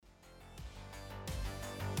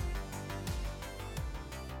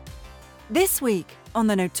This week on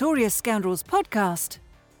the Notorious Scoundrels podcast.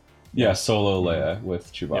 Yeah, Solo Leia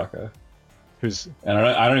with Chewbacca. Yeah. And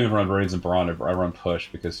I don't even run Raids and Brawn. I run Push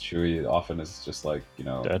because Chewie often is just like,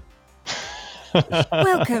 dead.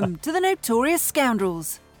 Welcome to the Notorious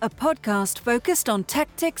Scoundrels, a podcast focused on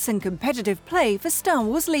tactics and competitive play for Star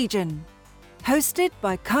Wars Legion. Hosted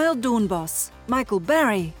by Kyle Dornbos, Michael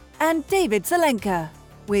Barry, and David Zelenka,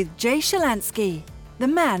 with Jay Shalansky, the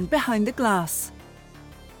man behind the glass.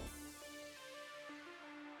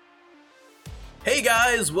 Hey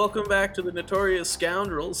guys, welcome back to the Notorious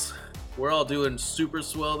Scoundrels. We're all doing super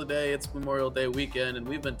swell today. It's Memorial Day weekend, and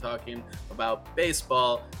we've been talking about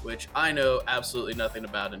baseball, which I know absolutely nothing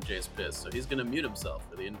about, and Jay's pissed, so he's going to mute himself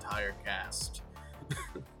for the entire cast.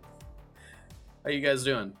 How you guys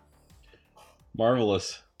doing?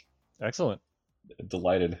 Marvelous. Excellent.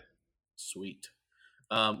 Delighted. Sweet.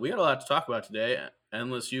 We got a lot to talk about today.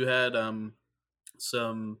 Endless, you had a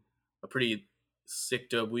pretty sick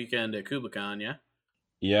dope weekend at KublaCon, yeah?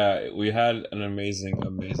 Yeah, we had an amazing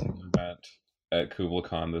event at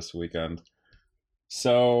KublaCon this weekend.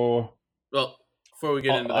 So, well, before we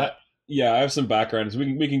get into that, I have some backgrounds.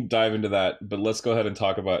 We can dive into that, but let's go ahead and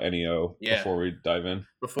talk about NEO before we dive in.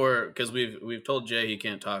 Because we've told Jay he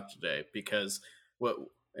can't talk today because what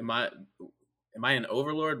am I an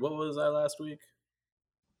overlord? What was I last week?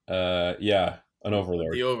 Yeah, an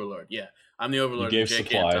overlord. The overlord. Yeah, I'm the overlord. You gave Jay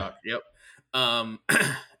supply. Can't talk. Yep.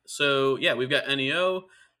 So yeah, we've got NEO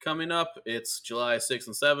coming up. It's July 6th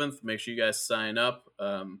and 7th. Make sure you guys sign up.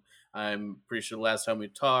 I'm pretty sure the last time we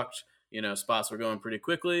talked, spots were going pretty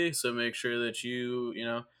quickly. So make sure that you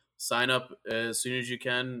sign up as soon as you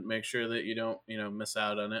can. Make sure that you don't, miss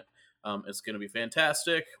out on it. It's going to be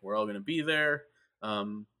fantastic. We're all going to be there.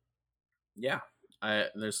 There's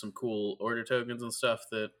some cool order tokens and stuff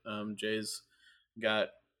that Jay's got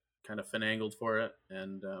kind of finagled for it.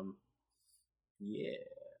 And yeah.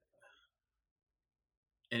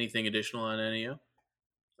 Anything additional on NEO?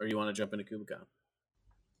 Or you want to jump into KublaCon?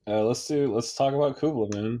 Let's talk about Kubla,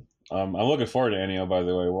 man. I'm looking forward to NEO, by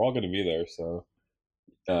the way. We're all going to be there, so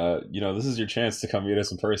this is your chance to come meet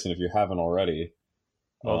us in person if you haven't already.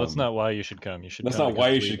 Well, that's not why you should come. That's not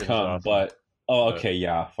why you should come, but okay,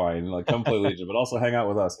 yeah, fine. Like, come play Legion, but also hang out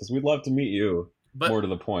with us because we'd love to meet you. More to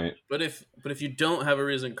the point. But if you don't have a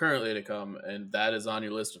reason currently to come, and that is on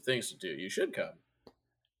your list of things to do, you should come.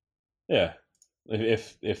 Yeah.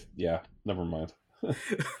 If never mind.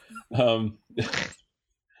 Well,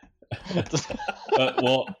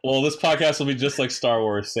 this podcast will be just like Star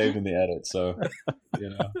Wars, saved in the edit. So,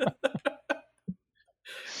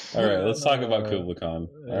 All right, let's talk about KublaCon.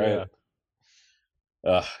 All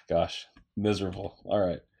right. Gosh, miserable. All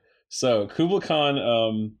right. So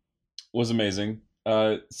KublaCon was amazing.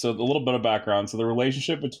 So a little bit of background. So the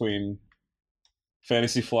relationship between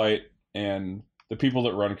Fantasy Flight and the people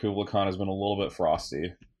that run KublaCon has been a little bit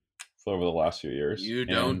frosty over the last few years. You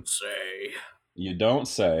don't say. You don't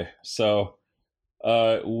say. So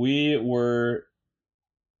we were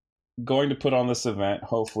going to put on this event,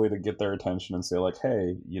 hopefully to get their attention and say, like,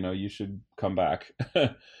 hey, you should come back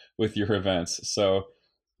with your events. So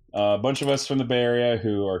a bunch of us from the Bay Area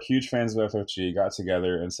who are huge fans of FFG got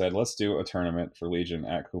together and said, let's do a tournament for Legion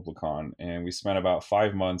at KublaCon. And we spent about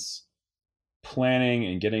 5 months planning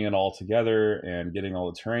and getting it all together and getting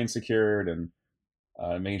all the terrain secured and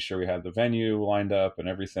making sure we had the venue lined up and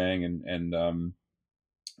everything. And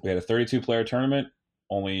we had a 32-player tournament.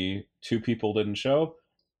 Only 2 people didn't show.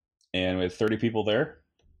 And we had 30 people there.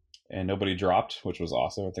 And nobody dropped, which was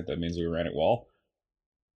awesome. I think that means we ran it well.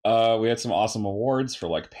 We had some awesome awards for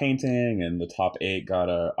like painting, and the top 8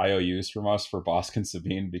 got IOUs from us for Bosk and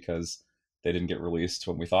Sabine because they didn't get released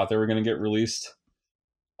when we thought they were going to get released.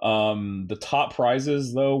 The top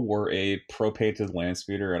prizes, though, were a pro-painted land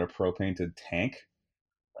speeder and a pro-painted tank,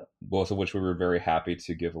 both of which we were very happy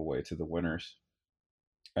to give away to the winners.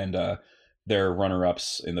 And their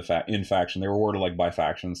runner-ups in faction, they were awarded like by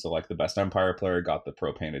faction. So like the best Empire player got the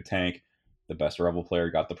pro-painted tank, the best Rebel player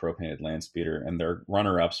got the pro-painted land speeder, and their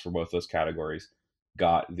runner-ups for both those categories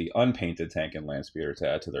got the unpainted tank and land speeder to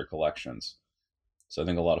add to their collections. So I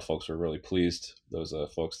think a lot of folks were really pleased. Those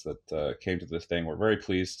folks that came to this thing were very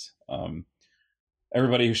pleased.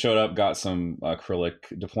 Everybody who showed up got some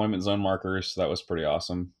acrylic deployment zone markers. So that was pretty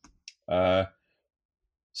awesome. So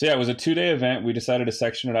yeah, it was a 2-day event. We decided to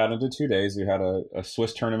section it out into 2 days. We had a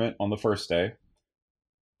Swiss tournament on the first day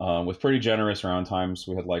with pretty generous round times.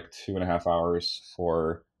 We had like 2.5 hours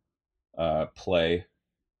for play,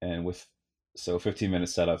 and so 15-minute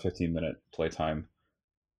setup, 15-minute play time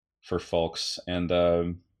for folks. And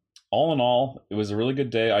all in all, it was a really good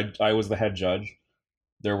day. I was the head judge.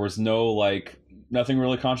 There was nothing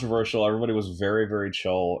really controversial. Everybody was very, very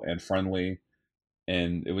chill and friendly,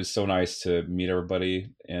 and it was so nice to meet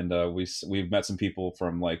everybody. And we've met some people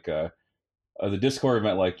from the Discord.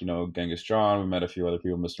 We met Genghis John. We met a few other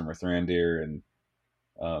people, Mr. Mithrandir, and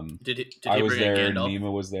Did I he was bring a there. Gandalf?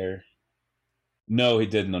 Nima was there. No, he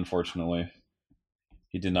didn't. Unfortunately,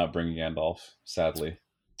 he did not bring Gandalf. Sadly,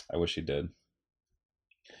 I wish he did.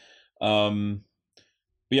 Um,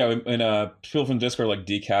 but yeah, and people from Discord like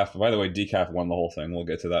Decaf. By the way, Decaf won the whole thing. We'll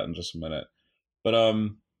get to that in just a minute. But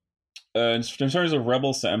in terms of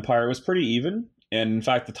Rebels to Empire, it was pretty even. And in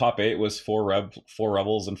fact, the top 8 was four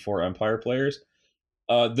Rebels and 4 Empire players.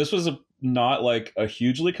 This was not like a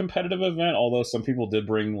hugely competitive event, although some people did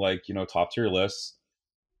bring top tier lists.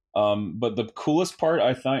 But the coolest part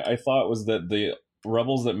I thought was that the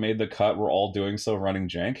Rebels that made the cut were all doing so running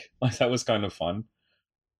jank. Like that was kind of fun.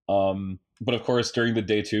 But of course, during the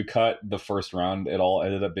day 2 cut, the first round, it all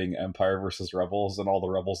ended up being Empire versus Rebels, and all the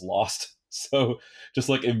Rebels lost. So just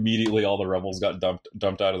immediately, all the Rebels got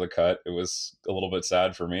dumped out of the cut. It was a little bit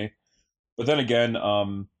sad for me. But then again,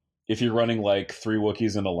 if you're running 3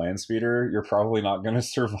 Wookiees and a land speeder, you're probably not going to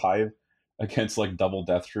survive against double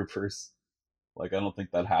Death Troopers. I don't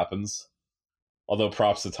think that happens. Although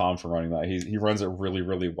props to Tom for running that. He runs it really,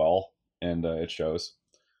 really well, and it shows.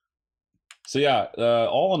 So yeah,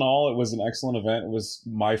 all in all, it was an excellent event. It was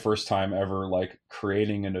my first time ever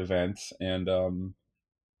creating an event, and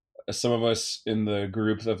some of us in the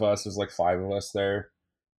group of us, there's 5 of us there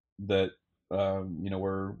that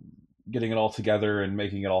we're getting it all together and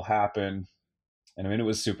making it all happen. And I mean, it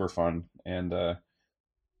was super fun, and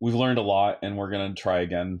we've learned a lot, and we're gonna try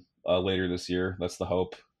again later this year. That's the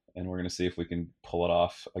hope, and we're gonna see if we can pull it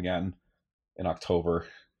off again in October.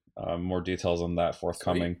 More details on that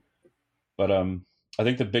forthcoming. Sweet. But I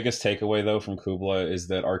think the biggest takeaway though from Kubla is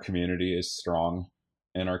that our community is strong,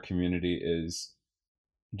 and our community is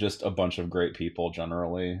just a bunch of great people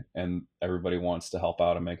generally, and everybody wants to help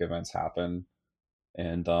out and make events happen.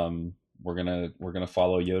 And we're gonna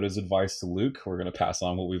follow Yoda's advice to Luke. We're gonna pass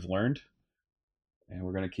on what we've learned, and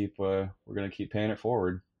we're gonna keep paying it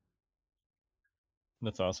forward.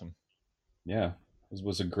 That's awesome. Yeah, it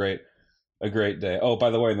was a great day. Oh, by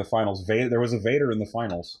the way, in the finals, there was a Vader in the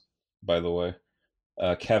finals. By the way,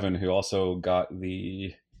 Kevin, who also got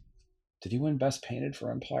did he win Best Painted for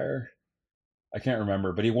Empire? I can't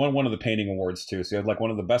remember, but he won one of the painting awards too. So he had one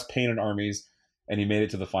of the best painted armies, and he made it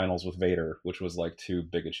to the finals with Vader, which was 2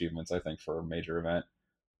 big achievements, I think, for a major event.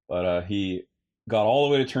 But he got all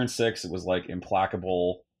the way to turn 6. It was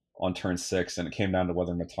implacable on turn 6, and it came down to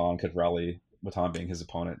whether Matan could rally, Matan being his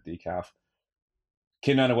opponent, Decaf.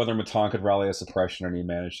 Came down to whether Matan could rally a suppression, and he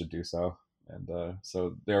managed to do so. And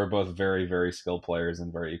so they were both very, very skilled players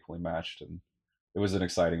and very equally matched. And it was an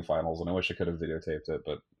exciting finals, and I wish I could have videotaped it,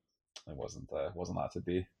 but it wasn't not to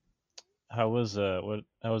be. How was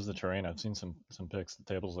the terrain? I've seen some pics. The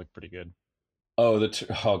tables look pretty good. Oh,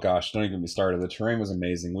 oh gosh, don't even get me started. The terrain was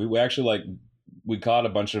amazing. We actually we got a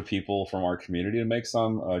bunch of people from our community to make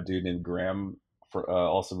some. A dude named Graham,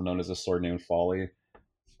 also known as a sword named Folly,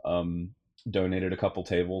 donated a couple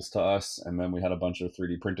tables to us, and then we had a bunch of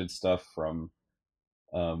 3D printed stuff from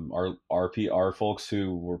our RPR folks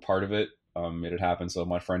who were part of it. Made it happen. So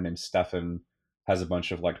my friend named Stefan has a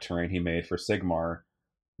bunch of terrain he made for Sigmar,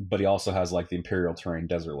 but he also has the Imperial Terrain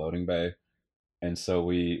Desert Loading Bay. And so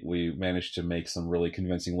we managed to make some really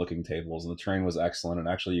convincing looking tables, and the terrain was excellent. And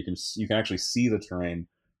actually, you can actually see the terrain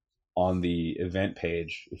on the event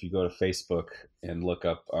page if you go to Facebook and look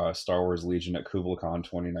up Star Wars Legion at KublaCon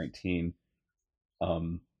 2019.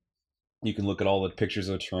 You can look at all the pictures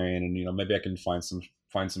of the terrain, and maybe I can find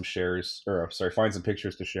some shares, or sorry, find some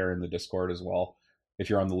pictures to share in the Discord as well. If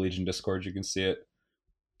you're on the Legion Discord, you can see it.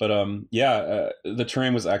 But the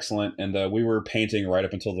terrain was excellent, and we were painting right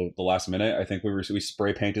up until the last minute. I think we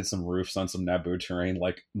spray painted some roofs on some Naboo terrain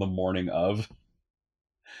the morning of.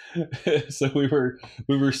 So we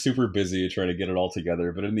were super busy trying to get it all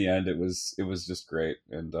together, but in the end, it was just great,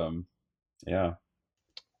 and yeah.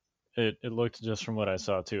 It looked, just from what I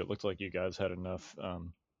saw too, it looked like you guys had enough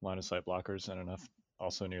line of sight blockers and enough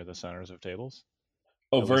also near the centers of tables.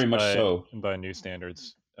 Oh, very much so. By new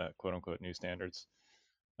standards, quote unquote new standards.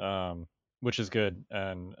 Which is good,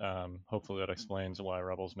 and hopefully that explains why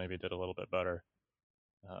Rebels maybe did a little bit better.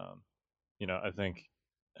 I think,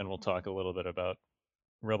 and we'll talk a little bit about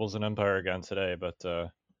Rebels and Empire again today, but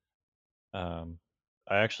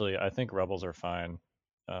I think Rebels are fine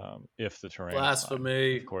if the terrain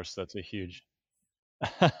blasphemy. Of course, that's a huge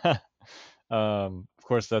of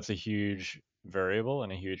course that's a huge variable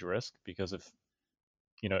and a huge risk, because if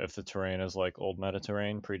the terrain is old meta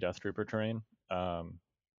terrain, pre-Death Trooper terrain,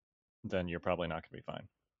 then you're probably not going to be fine.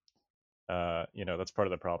 That's part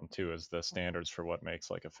of the problem too, is the standards for what makes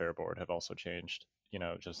like a fair board have also changed,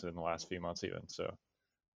 just in the last few months even. So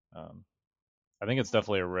I think it's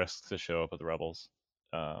definitely a risk to show up with Rebels.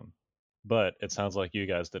 But it sounds like you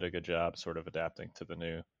guys did a good job sort of adapting to the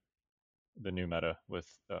new meta with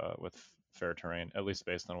fair terrain, at least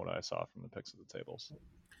based on what I saw from the pics of the tables.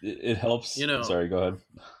 It helps. Sorry, go ahead.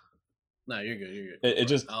 No, you're good. You're good. It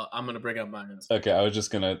just. I'm gonna bring up mine. Okay, I was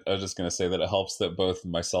just gonna say that it helps that both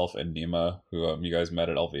myself and Nima, who you guys met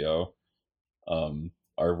at LVO,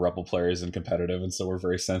 are Rebel players and competitive, and so we're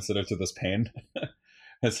very sensitive to this pain.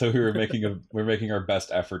 And so we're making our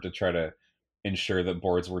best effort to try to ensure that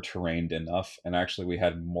boards were terrained enough, and actually we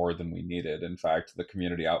had more than we needed. In fact, the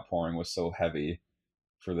community outpouring was so heavy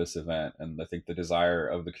for this event, and I think the desire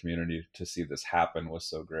of the community to see this happen was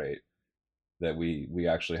so great that we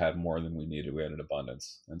actually had more than we needed. We had an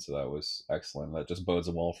abundance, and so that was excellent. That just bodes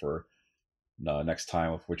well for next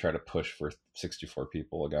time if we try to push for 64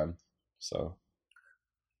 people again. So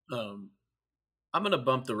I'm gonna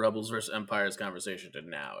bump the Rebels versus Empires conversation to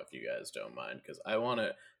now, if you guys don't mind, because I want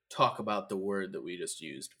to talk about the word that we just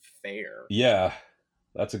used, fair. Yeah,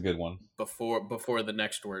 that's a good one. Before the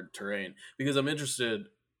next word, terrain, because I'm interested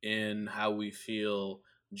in how we feel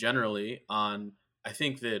generally on. I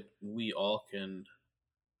think that we all can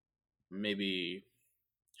maybe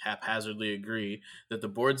haphazardly agree that the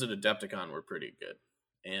boards at Adepticon were pretty good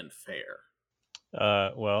and fair.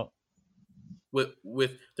 Well,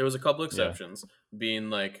 with there was a couple exceptions,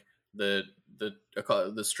 being like the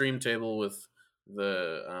stream table with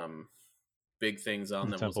the big things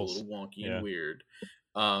on them temples was a little wonky and weird.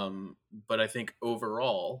 But I think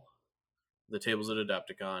overall, the tables at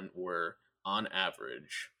Adepticon were on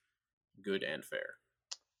average good and fair.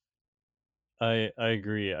 I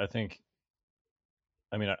agree. I think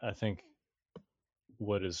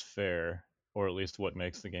what is fair, or at least what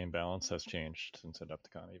makes the game balanced, has changed since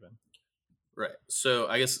Adepticon even. Right. So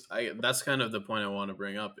I guess that's kind of the point I want to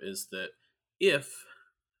bring up, is that if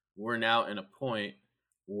we're now in a point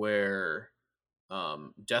where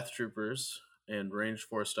Death Troopers and Range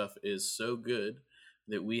 4 stuff is so good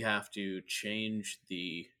that we have to change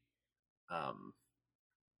the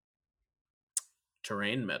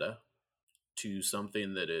terrain meta to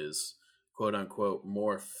something that is quote unquote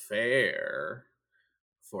more fair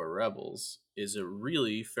for Rebels, is it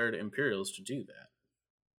really fair to Imperials to do that?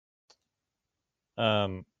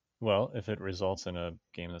 Well, if it results in a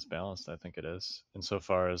game that's balanced, I think it is.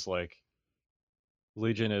 Insofar as like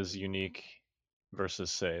Legion is unique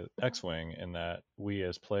versus say X-Wing, in that we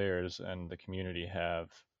as players and the community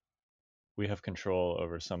have control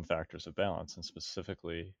over some factors of balance, and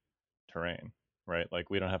specifically terrain, right?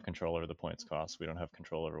 Like we don't have control over the points cost, we don't have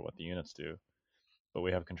control over what the units do, but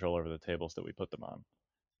we have control over the tables that we put them on.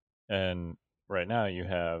 And right now you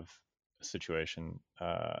have a situation,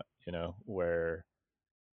 where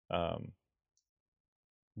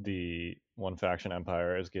the one faction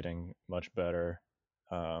Empire is getting much better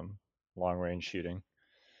long range shooting.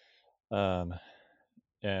 And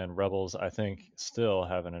Rebels, I think, still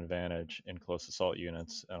have an advantage in close assault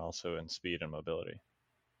units and also in speed and mobility.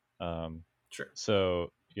 Sure.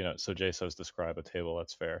 So Jay says describe a table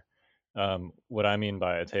that's fair. What I mean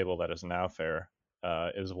by a table that is now fair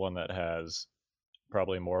is one that has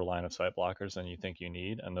probably more line of sight blockers than you think you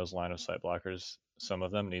need, and those line of sight blockers, some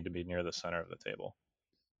of them need to be near the center of the table.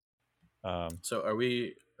 So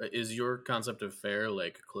is your concept of fair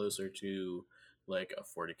like closer to like a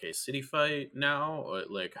 40k city fight now, or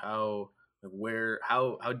like how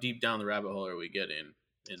deep down the rabbit hole are we getting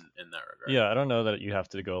in that regard? Yeah, I don't know that you have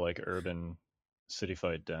to go like urban city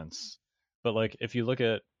fight dense, but like if you look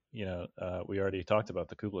at we already talked about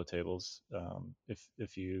the Kubla tables.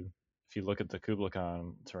 If you look at the Kubla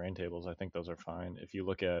Khan terrain tables, I think those are fine. If you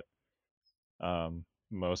look at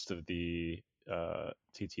most of the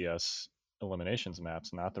TTS eliminations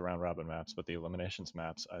maps, not the round robin maps, but the eliminations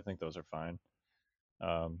maps, I think those are fine.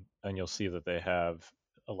 And you'll see that they have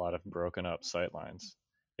a lot of broken up sight lines.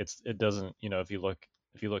 It doesn't, if you look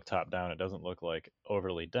top down, it doesn't look like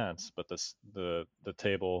overly dense, but the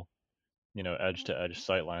table, edge to edge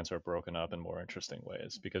sight lines are broken up in more interesting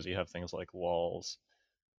ways, because you have things like walls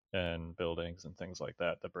and buildings and things like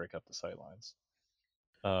that break up the sight lines.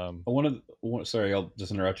 Sorry, I'll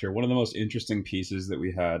just interrupt here. One of the most interesting pieces that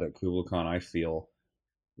we had at Kubla Khan, I feel,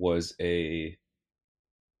 was a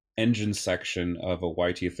engine section of a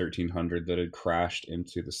YT-1300 that had crashed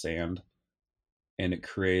into the sand, and it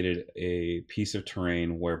created a piece of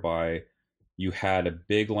terrain whereby you had a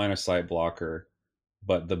big line of sight blocker,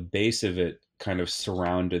 but the base of it kind of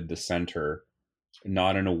surrounded the center,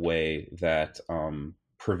 not in a way that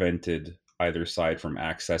prevented either side from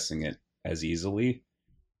accessing it as easily.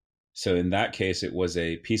 So in that case, it was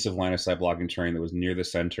a piece of line of sight blocking terrain that was near the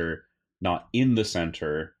center, not in the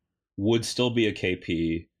center, would still be a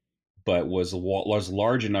KP, but was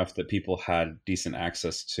large enough that people had decent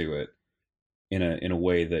access to it in a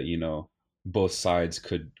way that, you know, both sides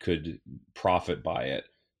could profit by it,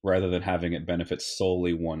 rather than having it benefit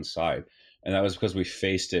solely one side. And that was because we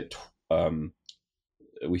faced it.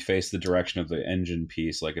 We faced the direction of the engine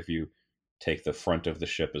piece. Like if you take the front of the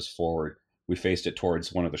ship as forward, we faced it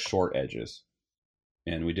towards one of the short edges,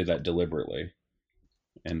 and we did that deliberately.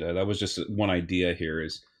 And that was just one idea here: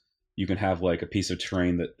 is you can have like a piece of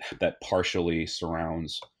terrain that partially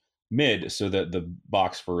surrounds mid, so that the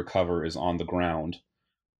box for recover is on the ground,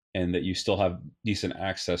 and that you still have decent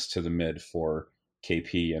access to the mid for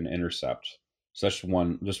KP and intercept. So that's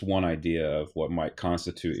one idea of what might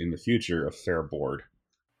constitute in the future a fair board.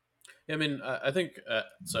 Yeah, I mean, I think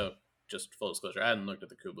so. Just full disclosure, I hadn't looked at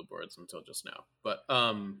the Kubla boards until just now, but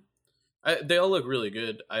they all look really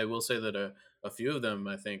good. I will say that a few of them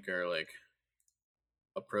I think are like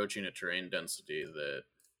approaching a terrain density that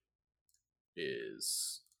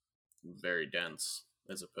is very dense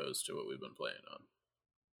as opposed to what we've been playing on,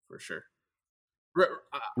 for sure. I'm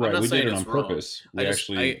Right, not we saying did it it's on wrong. purpose. We I just,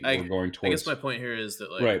 actually were going I guess towards. my point here is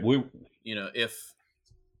that, like, Right, we. you know, if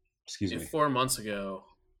Excuse me. 4 months ago,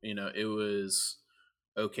 you know, it was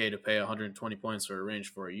okay to pay 120 points for a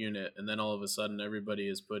range for a unit, and then all of a sudden everybody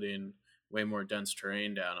is putting way more dense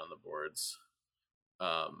terrain down on the boards.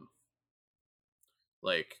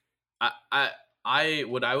 Like, I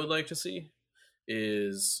what I would like to see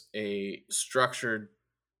is a structured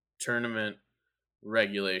tournament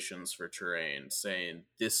regulations for terrain, saying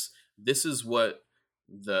this is what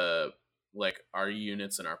the, like, our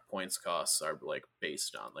units and our points costs are like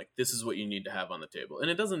based on. Like, this is what you need to have on the table, and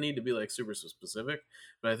it doesn't need to be like super specific,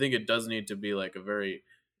 but I think it does need to be like a very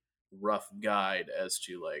rough guide as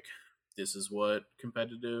to, like, this is what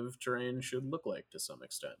competitive terrain should look like to some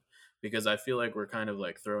extent, because I feel like we're kind of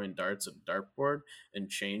like throwing darts at a dartboard and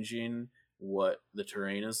changing what the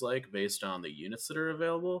terrain is like based on the units that are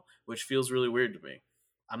available, which feels really weird to me.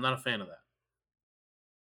 I'm not a fan of that.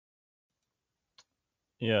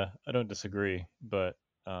 Yeah, I don't disagree, but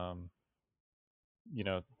you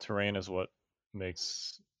know, terrain is what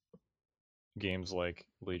makes games like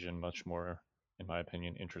Legion much more, in my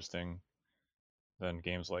opinion, interesting than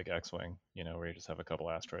games like X-Wing. You know, where you just have a couple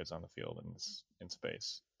asteroids on the field and it's in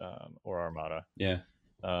space, or Armada. Yeah.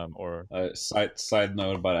 Or side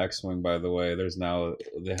note about X-Wing, by the way,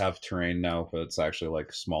 they have terrain now, but it's actually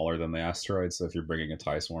like smaller than the asteroid. So if you're bringing a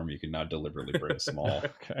TIE Swarm, you can now deliberately bring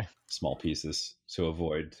okay. small pieces to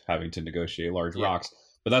avoid having to negotiate large Yeah. rocks.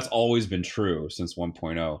 But that's always been true since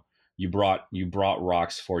 1.0. You brought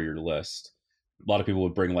rocks for your list. A lot of people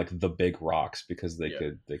would bring like the big rocks because they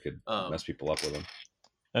could mess people up with them.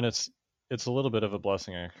 And it's a little bit of a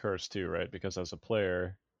blessing and a curse too, right? Because as a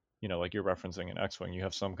player, you know, like you're referencing in X-Wing, you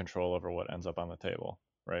have some control over what ends up on the table,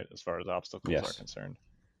 right? As far as obstacles Yes. are concerned.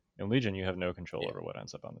 In Legion, you have no control over what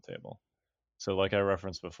ends up on the table. So, like I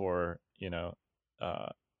referenced before, you know,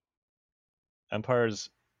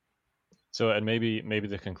 Empires. So, and maybe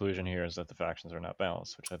the conclusion here is that the factions are not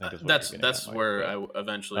balanced, which I think is what that's where I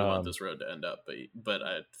eventually want this road to end up. But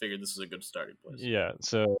I figured this is a good starting place. Yeah.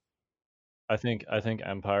 So, I think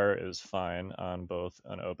Empire is fine on both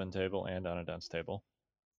an open table and on a dense table.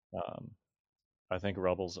 I think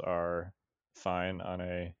Rebels are fine on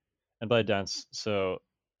a, and by dense, so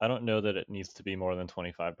I don't know that it needs to be more than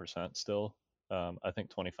 25% still. I think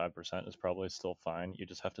 25% is probably still fine. You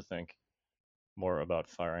just have to think more about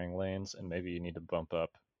firing lanes, and maybe you need to bump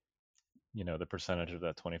up, you know, the percentage of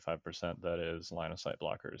that 25% that is line of sight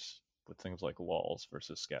blockers with things like walls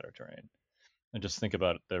versus scatter terrain, and just think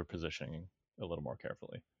about their positioning a little more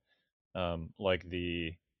carefully. Like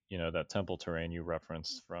the, you know, that temple terrain you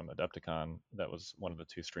referenced from Adepticon, that was one of the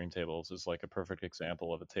two stream tables, is like a perfect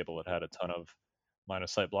example of a table that had a ton of line of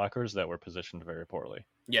sight blockers that were positioned very poorly.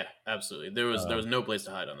 Yeah, absolutely. There was no place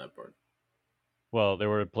to hide on that board. Well, there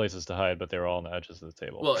were places to hide, but they were all on the edges of the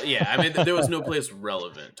table. Well, yeah, I mean, there was no place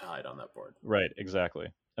relevant to hide on that board. Right, exactly.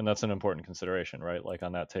 And that's an important consideration, right? Like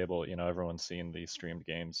on that table, you know, everyone's seen these streamed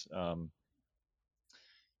games.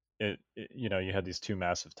 You know, you had these two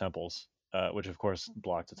massive temples, which of course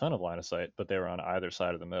blocked a ton of line of sight, but they were on either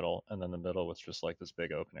side of the middle, and then the middle was just like this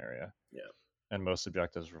big open area. Yeah. And most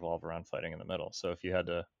objectives revolve around fighting in the middle. So if you had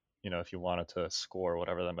to, you know, if you wanted to score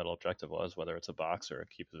whatever that middle objective was, whether it's a box or a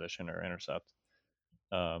key position or intercept,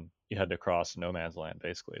 you had to cross no man's land.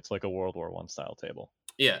 Basically, it's like a World War I style table.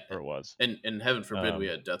 Yeah, or it was. And heaven forbid we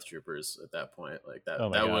had Death Troopers at that point. Like that. Oh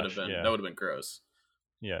that would have been that would have been gross.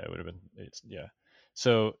 Yeah, it would have been.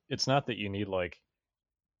 So it's not that you need like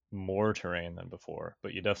more terrain than before,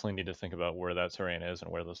 but you definitely need to think about where that terrain is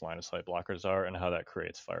and where those line of sight blockers are and how that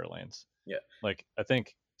creates fire lanes. Yeah. Like I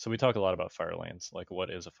think so. We talk a lot about fire lanes. Like what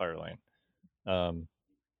is a fire lane?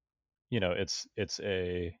 It's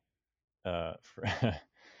a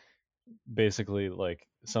basically like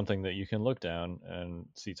something that you can look down and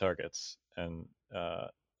see targets, and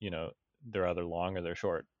they're either long or they're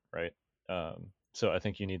short, right? So I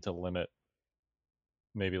think you need to limit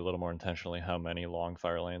maybe a little more intentionally how many long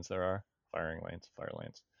fire lanes there are, fire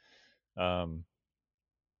lanes, um,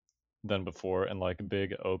 than before. And like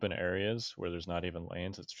big open areas where there's not even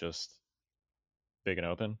lanes, it's just big and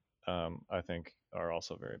open. I think are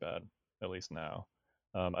also very bad, at least now.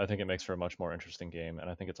 I think it makes for a much more interesting game, and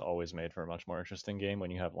I think it's always made for a much more interesting game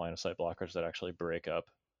when you have line of sight blockers that actually break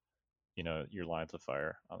up, your lines of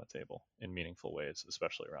fire on the table in meaningful ways,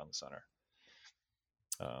 especially around the center.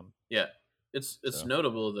 Yeah, it's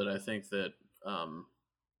notable that I think that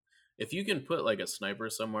if you can put like a sniper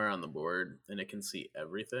somewhere on the board and it can see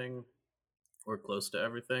everything or close to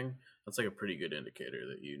everything, that's like a pretty good indicator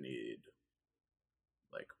that you need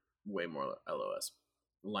like way more LOS,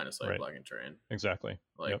 line of sight blocking terrain. Exactly.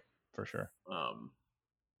 Like, yep, for sure. I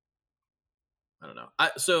don't know.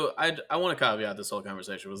 I want to caveat this whole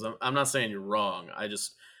conversation was I'm not saying you're wrong. I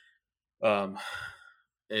just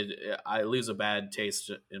I lose a bad taste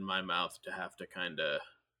in my mouth to have to kind of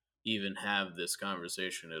even have this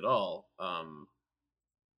conversation at all,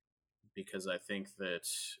 because I think that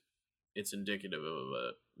it's indicative of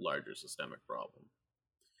a larger systemic problem.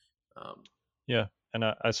 Yeah, and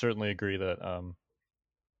I certainly agree that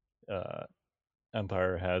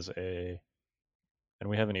Empire has and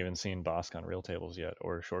we haven't even seen Bosk on real tables yet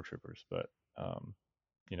or short troopers, but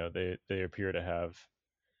they appear to have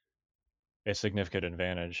a significant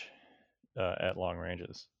advantage at long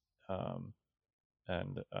ranges,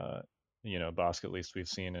 and Bosk at least we've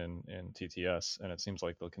seen in TTS, and it seems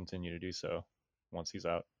like they'll continue to do so once he's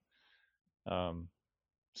out.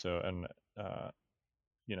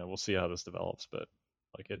 We'll see how this develops, but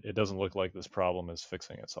like it doesn't look like this problem is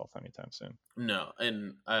fixing itself anytime soon. No,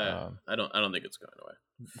 and I don't think it's going away.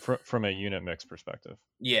 From a unit mix perspective.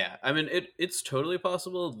 Yeah, I mean it's totally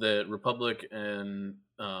possible that Republic and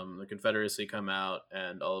the Confederacy come out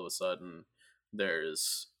and all of a sudden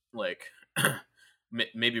there's like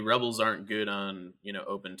maybe Rebels aren't good on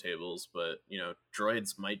open tables, but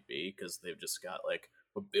droids might be because they've just got like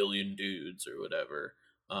a billion dudes or whatever.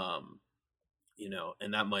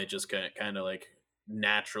 And that might just kind of like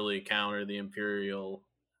naturally counter the Imperial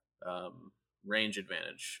range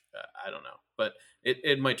advantage. I don't know, but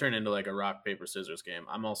it might turn into like a rock paper scissors game.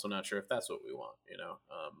 I'm also not sure if that's what we want,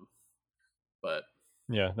 but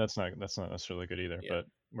yeah, that's not necessarily good either. Yeah. But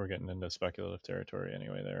we're getting into speculative territory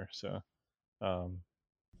anyway there. So,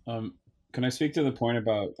 can I speak to the point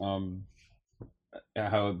about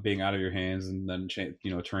how it being out of your hands and then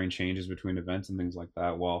terrain changes between events and things like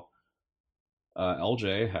that? Well,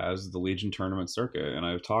 LJ has the Legion tournament circuit, and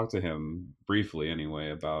I've talked to him briefly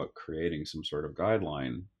anyway about creating some sort of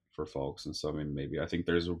guideline for folks. And so, I mean, maybe I think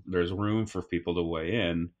there's room for people to weigh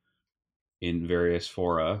in various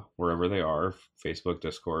fora, wherever they are, Facebook,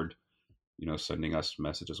 Discord, sending us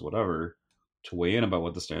messages, whatever, to weigh in about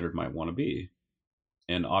what the standard might want to be.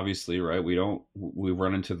 And obviously, right, we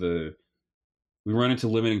run into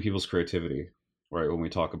limiting people's creativity, right, when we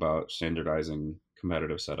talk about standardizing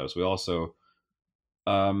competitive setups. We also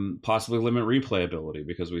possibly limit replayability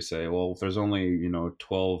because we say, well, if there's only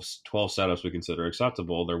 12 setups we consider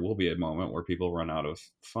acceptable, there will be a moment where people run out of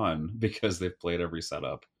fun because they've played every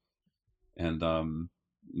setup, and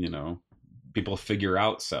people figure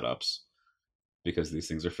out setups because these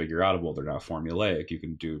things are figure outable. They're not formulaic. You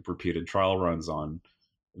can do repeated trial runs on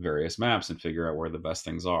various maps and figure out where the best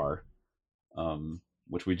things are,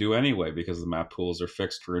 which we do anyway because the map pools are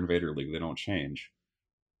fixed for Invader League. They don't change.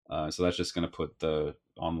 So that's just going to put the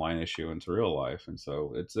online issue into real life. And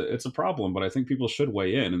so it's a problem, but I think people should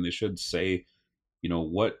weigh in and they should say,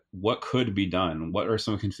 what could be done? What are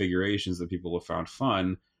some configurations that people have found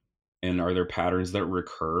fun? And are there patterns that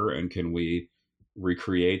recur? And can we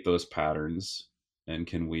recreate those patterns? And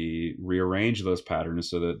can we rearrange those patterns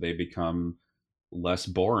so that they become less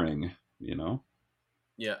boring,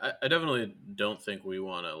 Yeah, I definitely don't think we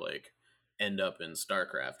want to like end up in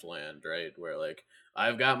StarCraft land, right? Where like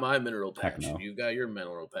I've got my mineral patch, no. You've got your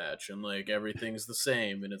mineral patch, and like everything's the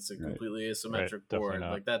same, and it's a completely asymmetric board.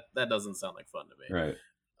 Like that doesn't sound like fun to me. Right.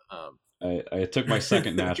 I took my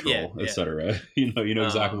second natural, etc. You know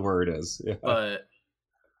exactly where it is. Yeah. But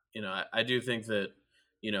I do think that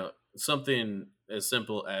something as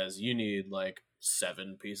simple as you need like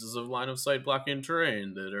 7 pieces of line of sight blocking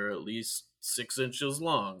terrain that are at least 6 inches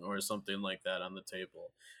long or something like that on the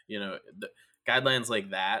table. The guidelines like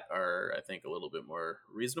that are, I think, a little bit more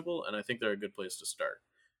reasonable, and I think they're a good place to start.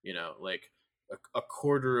 Like a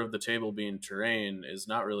quarter of the table being terrain is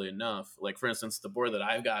not really enough. Like, for instance, the board that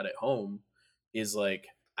I've got at home is like,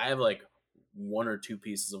 I have like 1 or 2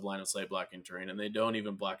 pieces of line of sight blocking terrain, and they don't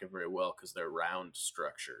even block it very well because they're round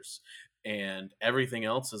structures, and everything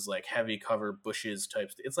else is like heavy cover bushes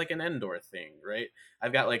types. It's like an Endor thing, right?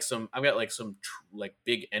 I've got like some like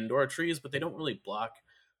big Endor trees, but they don't really block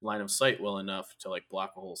line of sight well enough to like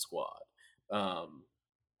block a whole squad,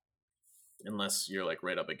 unless you're like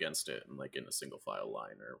right up against it and like in a single file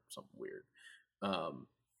line or something weird.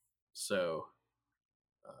 So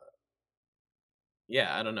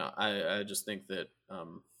yeah, I don't know. I just think that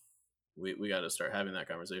we got to start having that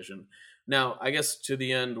conversation. Now, I guess to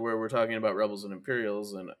the end where we're talking about Rebels and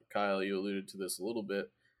Imperials, and Kyle, you alluded to this a little bit,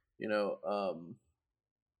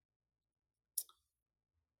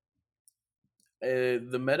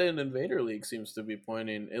 the meta in Invader League seems to be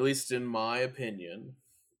pointing, at least in my opinion,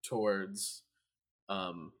 towards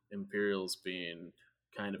Imperials being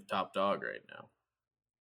kind of top dog right now.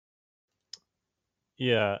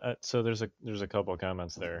 Yeah, so there's a couple of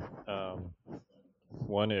comments there.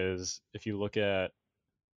 One is, if you look at,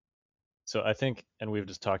 so I think, and we've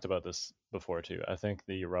just talked about this before too, I think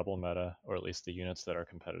the Rebel meta, or at least the units that are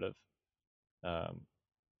competitive,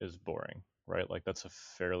 is boring, right? Like, that's a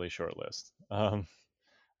fairly short list.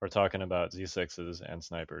 We're talking about Z6s and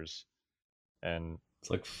snipers, and it's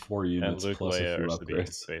like 4 units and Luke, plus Leia, a few or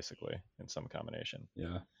upgrades, Sabine, basically, in some combination.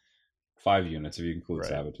 Yeah, 5 units if you include Right.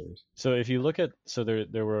 saboteurs. So if you look at, so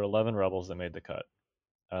there were 11 rebels that made the cut,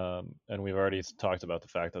 and we've already talked about the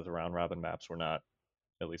fact that the round robin maps were not,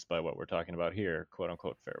 at least by what we're talking about here, quote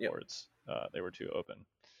unquote fair boards. They were too open.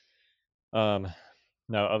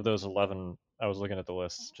 Now, of those 11, I was looking at the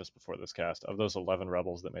lists just before this cast. Of those 11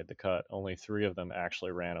 rebels that made the cut, only 3 of them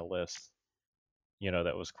actually ran a list,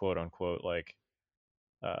 that was quote unquote like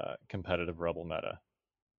competitive rebel meta.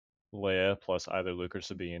 Leia plus either Luke or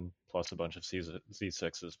Sabine plus a bunch of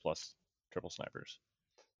Z6s plus triple snipers.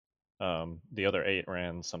 The other 8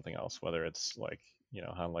 ran something else, whether it's like,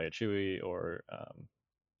 Han, Leia, Chewie, or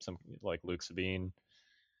some like Luke, Sabine.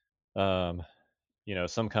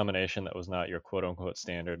 Some combination that was not your quote unquote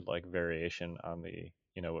standard like variation on the,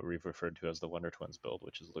 what we've referred to as the Wonder Twins build,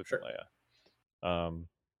 which is Luke and Leia.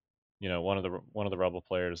 One of the Rebel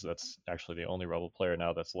players that's actually the only Rebel player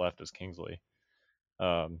now that's left is Kingsley,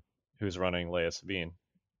 who's running Leia Sabine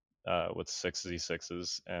with 6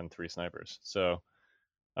 Z6s and 3 snipers. So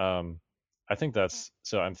I think that's,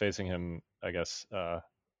 so I'm facing him, I guess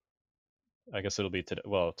it'll be today.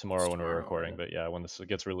 Well, tomorrow when we're recording, but yeah, when this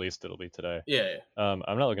gets released, it'll be today. Yeah.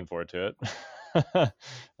 I'm not looking forward to it.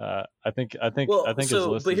 I think his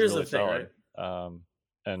list but is here's really the thing, solid.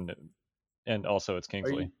 right? And also it's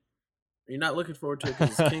Kingsley. Are you not looking forward to it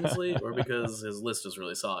because it's Kingsley, or because his list is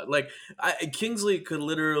really solid? Like, Kingsley could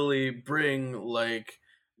literally bring like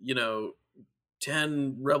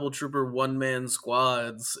 10 Rebel Trooper one-man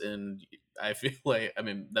squads, and I feel like, I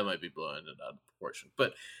mean, that might be blowing it out of proportion,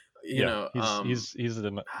 but he's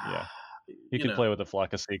the he could play with a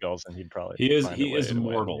flock of seagulls, and he'd probably he is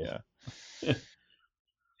mortal. Yeah.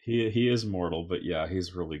 he is mortal, but yeah,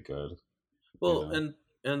 he's really good. Well,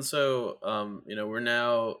 and so we're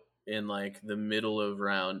now in like the middle of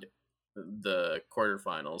round the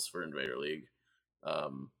quarterfinals for Invader League.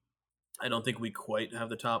 I don't think we quite have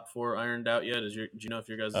the top 4 ironed out yet. Do you know if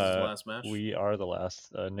your guys' is the last match? We are the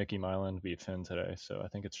last. Nikki Myland beat Finn today, so I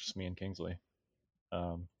think it's just me and Kingsley.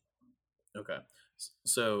 Okay,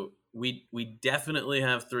 so we definitely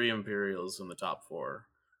have 3 Imperials in the top 4,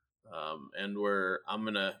 and I'm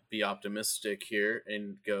gonna be optimistic here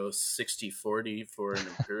and go 60-40 for an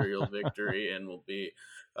Imperial victory, and we'll be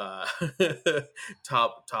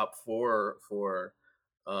top 4 for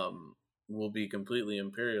will be completely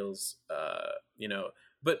Imperials.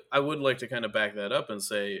 But I would like to kind of back that up and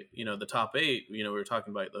say, the top 8, we were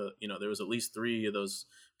talking about there was at least 3 of those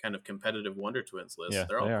kind of competitive Wonder Twins lists. Yeah,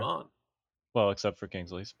 they're all gone. Well, except for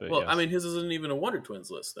Kingsley's, but well, yes. I mean, his isn't even a Wonder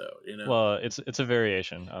Twins list, though. Well, it's a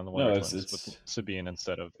variation on the Wonder Twins it's with Sabine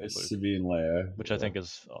instead of it's Luke, Sabine, Leia, which I think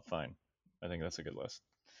is fine. I think that's a good list.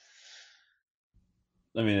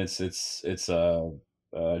 I mean, it's a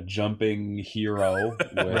jumping hero with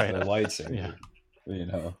a lightsaber.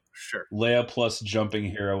 Yeah. Sure. Leia plus jumping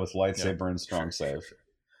hero with lightsaber and strong save. Sure.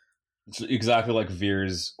 It's exactly like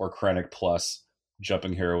Veers or Krennic plus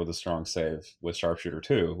jumping hero with a strong save with sharpshooter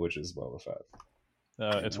 2, which is Boba Fett.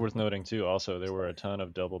 It's worth noting too. Also, there were a ton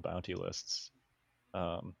of double bounty lists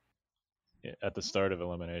at the start of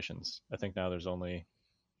eliminations. I think now there's only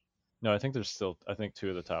no. I think there's still I think 2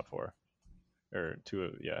 of the top 4 or 2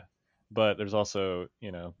 of yeah, but there's also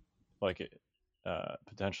like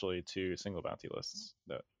potentially 2 single bounty lists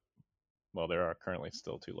that well there are currently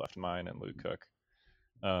still 2 left, mine and Luke Cook,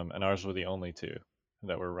 and ours were the only 2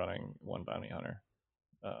 that were running 1 bounty hunter.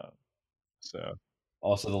 So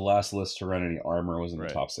Also, the last list to run any armor was in the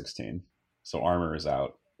right. top 16, so armor is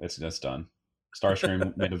out. It's done.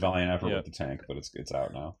 Starscream made a valiant effort with the tank, but it's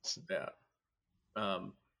out now. Yeah.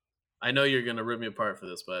 I know you're gonna rip me apart for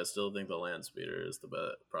this, but I still think the land speeder is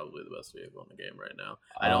probably the best vehicle in the game right now.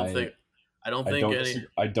 I don't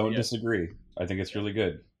disagree. I think it's really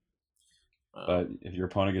good. But if your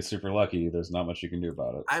opponent gets super lucky, there's not much you can do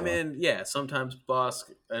about it. I mean, yeah, sometimes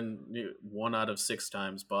Bosk, and 1 out of 6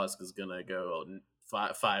 times Bosk is gonna go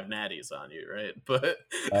 5 natties on you, right? But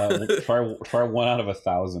try 1 out of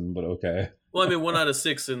 1,000, but okay. Well, I mean, 1 out of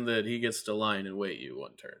 6 in that he gets to line and wait you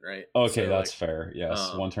 1 turn, right? Okay, so, that's fair.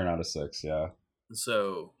 Yes, 1 turn out of 6. Yeah.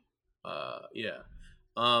 So, yeah.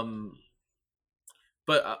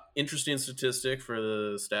 But interesting statistic for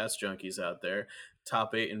the stats junkies out there.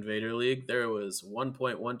 Top 8 Invader League, there was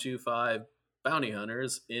 1.125 bounty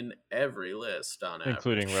hunters in every list on average.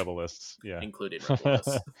 Including rebel lists, yeah. Including rebel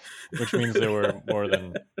lists. Which means there were more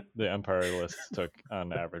than the Empire lists took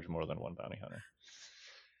on average more than 1 bounty hunter.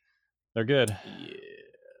 They're good. Yeah.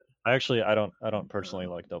 I don't personally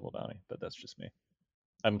like double bounty, but that's just me.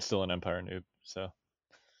 I'm still an Empire noob, so.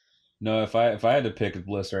 No, if I had to pick a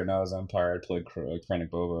list right now as Empire, I'd play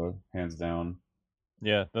Krennic Boba, hands down.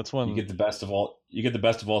 Yeah, that's one. You get the best of all. You get the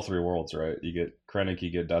best of all 3 worlds, right? You get Krennic, you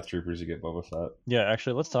get Death Troopers, you get Boba Fett. Yeah,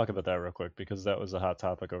 actually, let's talk about that real quick because that was a hot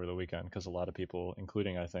topic over the weekend. Because a lot of people,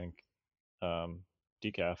 including I think,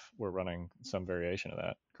 Decaf, were running some variation of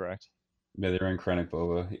that. Correct? Yeah, they were in Krennic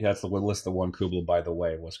Boba. That's the list. The one Kubla, by the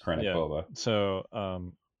way, was Krennic Boba. So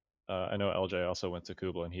I know LJ also went to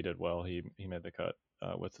Kubla and he did well. He made the cut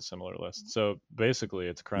with a similar list. So basically,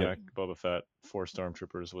 it's Krennic, Boba Fett, 4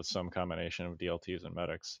 Stormtroopers with some combination of DLTs and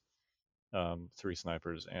medics, 3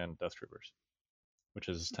 snipers and Death Troopers, which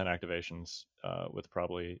is 10 activations with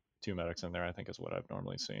probably 2 medics in there. I think is what I've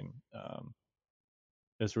normally seen.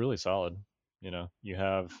 It's really solid. You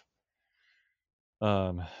have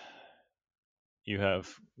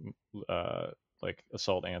like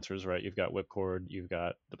assault answers, right? You've got Whipcord, you've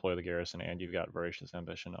got Deploy the Garrison, and you've got Voracious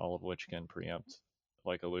Ambition, all of which can preempt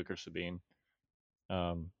like a Luke or Sabine.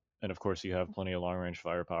 And of course, you have plenty of long range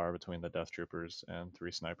firepower between the Death Troopers and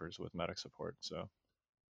 3 snipers with medic support. So,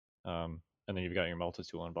 and then you've got your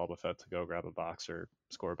multi-tool on Boba Fett to go grab a box or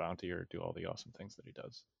score a bounty or do all the awesome things that he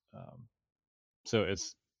does. So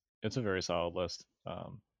it's a very solid list. I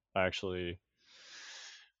actually,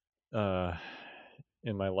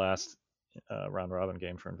 in my last round robin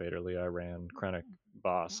game for Invader Lee, I ran Krennic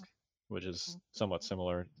Bosk, which is somewhat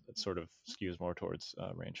similar. It sort of skews more towards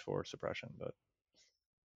range 4 suppression, but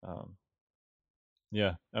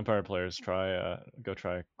yeah, Empire players go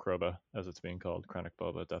try Kroba, as it's being called, Krennic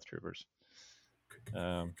Boba Death Troopers.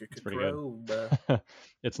 It's pretty good.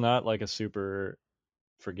 It's not like a super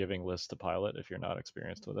forgiving list to pilot if you're not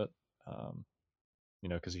experienced with it,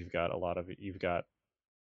 because you've got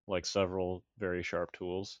like several very sharp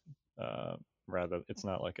tools. It's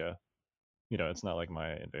not like it's not like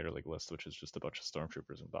my Invader League list, which is just a bunch of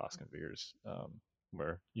Stormtroopers and Bosk and Veers,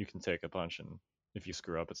 where you can take a punch and if you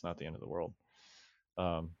screw up, it's not the end of the world.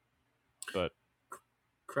 But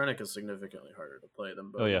Krennic is significantly harder to play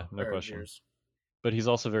than Boba. Oh yeah, no question. Veers. But he's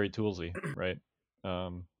also very toolsy, right?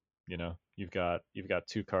 You've got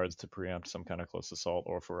 2 cards to preempt some kind of close assault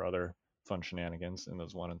or for other fun shenanigans in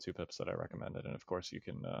those 1 and 2 pips that I recommended, and of course you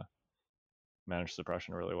can manage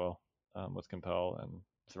suppression really well with Compel and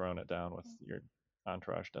throwing it down with your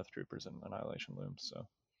entourage Death Troopers and Annihilation Looms. So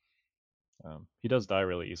he does die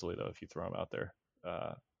really easily though if you throw him out there.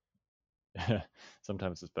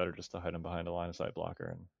 Sometimes it's better just to hide him behind a line of sight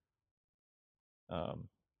blocker and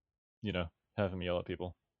have him yell at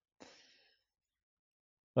people.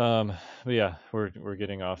 But yeah, we're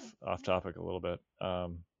getting off topic a little bit.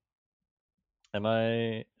 Am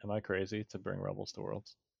I crazy to bring Rebels to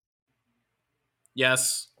Worlds?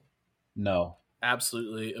 Yes. No.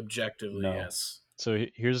 Absolutely, objectively, no. Yes. So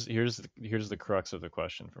here's the crux of the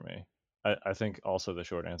question for me. I think also the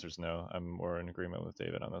short answer is no. I'm more in agreement with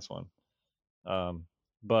David on this one.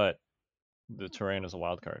 But the terrain is a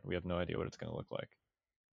wild card. We have no idea what it's going to look like.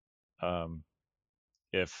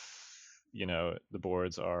 If the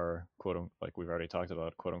boards are like we've already talked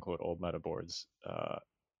about, quote unquote old meta boards,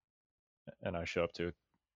 and I show up to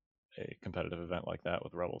a competitive event like that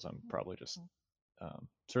with Rebels, I'm probably just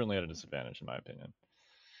certainly at a disadvantage in my opinion.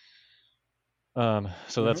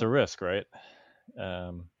 So that's a risk, right?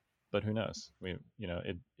 But who knows?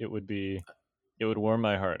 It would warm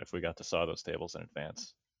my heart if we got to saw those tables in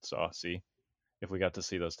advance. If we got to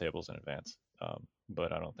see those tables in advance.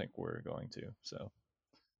 But I don't think we're going to. So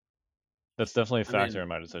that's definitely a factor in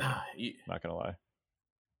my decision. Not gonna lie.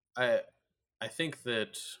 I think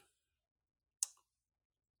that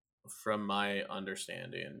from my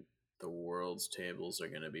understanding, the world's tables are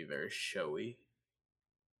going to be very showy.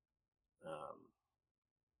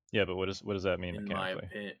 Yeah, but what does that mean in mechanically? my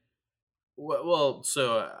opinion? Well,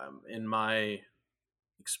 so in my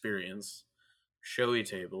experience, showy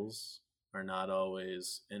tables are not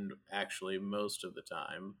always, and actually most of the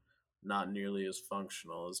time, not nearly as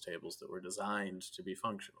functional as tables that were designed to be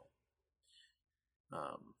functional.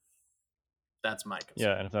 That's my concern.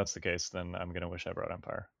 Yeah, and if that's the case, then I'm gonna wish I brought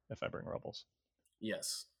Empire if I bring Rebels.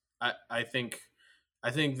 Yes, I think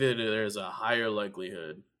that there's a higher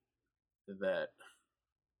likelihood that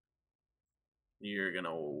you're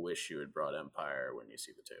gonna wish you had brought Empire when you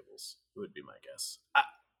see the tables. Would be my guess.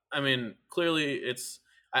 I mean, clearly it's.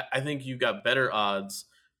 I think you got better odds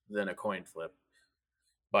than a coin flip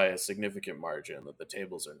by a significant margin that the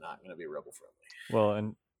tables are not going to be Rebel friendly.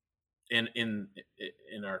 Well, and in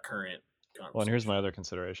our current conversation. Well, and here's my other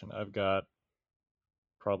consideration. I've got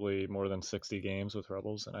probably more than 60 games with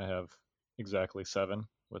Rebels, and I have exactly 7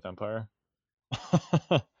 with Empire.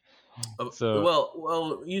 So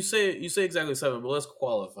well, you say exactly 7, but let's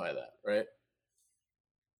qualify that, right?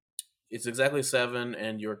 It's exactly 7,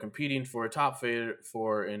 and you're competing for a top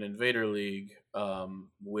for an Invader League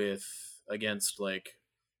against like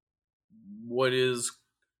what is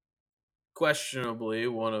questionably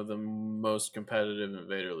one of the most competitive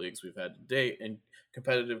Invader Leagues we've had to date, and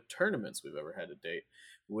competitive tournaments we've ever had to date,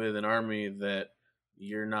 with an army that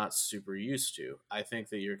you're not super used to. I think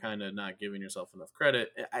that you're kind of not giving yourself enough credit,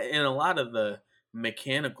 and a lot of the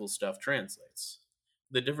mechanical stuff translates.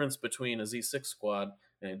 The difference between a Z6 squad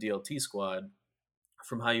and a DLT squad,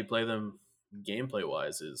 from how you play them gameplay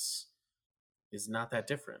wise, is not that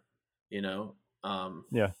different, you know.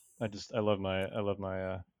 Yeah, I love my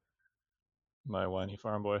my whiny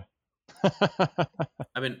farm boy.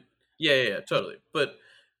 I mean, yeah, totally. But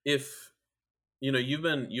if you've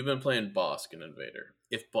been playing Bosk and Invader.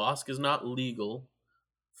 If Bosk is not legal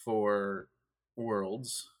for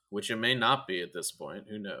Worlds, which it may not be at this point,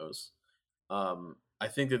 who knows? I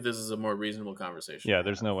think that this is a more reasonable conversation. Yeah,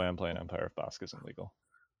 there's no way I'm playing Empire if Bosk isn't legal.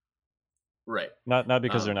 Right. Not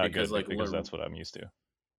because they're not good, but because that's what I'm used to.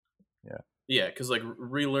 Yeah. Yeah, because like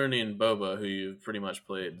relearning Boba, who you've pretty much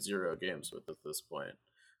played 0 games with at this point,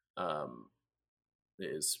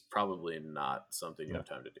 is probably not something you have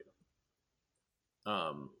time to do.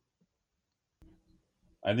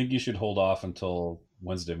 I think you should hold off until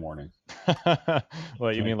Wednesday morning.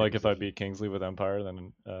 Well, you mean like if I beat Kingsley with Empire,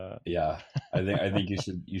 then yeah, I think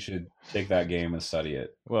you should take that game and study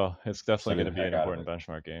it. Well, it's definitely going to be an important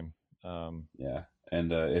benchmark game. Yeah,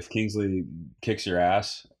 and if Kingsley kicks your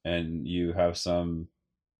ass and you have some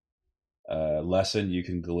lesson you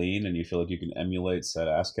can glean and you feel like you can emulate said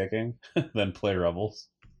ass kicking, then play Rebels.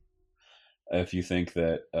 If you think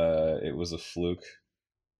that it was a fluke,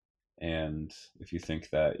 and if you think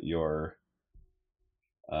that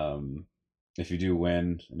if you do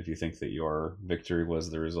win, and if you think that your victory was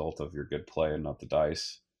the result of your good play and not the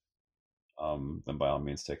dice, then by all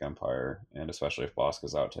means take Empire, and especially if Bosk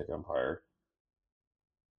is out, take Empire.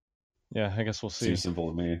 Yeah, I guess we'll see. Seems simple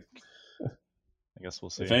to me. I guess we'll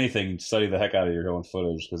see. If anything, study the heck out of your own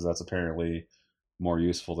footage, because that's apparently more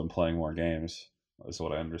useful than playing more games, is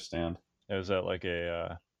what I understand. Is that like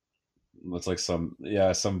a it's like some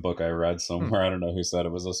book I read somewhere. I don't know who said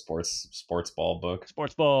it was a sports ball book.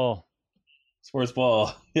 Sports ball.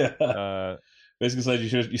 Yeah. Basically said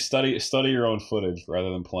you study your own footage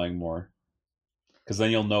rather than playing more, because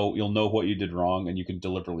then you'll know what you did wrong, and you can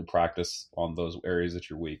deliberately practice on those areas that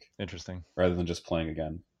you're weak. Interesting. Rather than just playing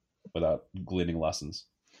again without gleaning lessons.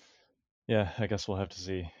 Yeah, I guess we'll have to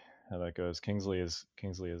see how that goes. Kingsley is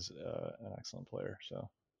an excellent player, so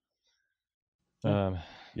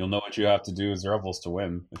you'll know what you have to do as Rebels to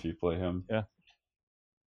win if you play him.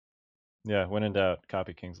 Yeah. When in doubt,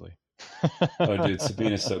 copy Kingsley. Oh, dude,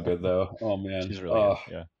 Sabina's so good though. Oh man, she's really good.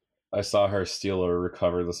 Yeah. I saw her steal or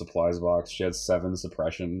recover the supplies box. She had 7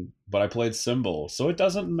 suppression, but I played Symbol, so it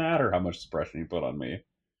doesn't matter how much suppression you put on me,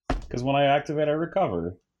 because when I activate, I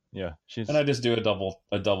recover. Yeah, and I just do a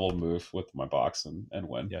double move with my box and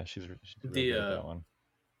win. Yeah, she's really good at that one.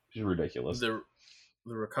 She's ridiculous.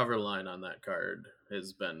 the recover line on that card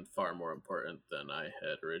has been far more important than I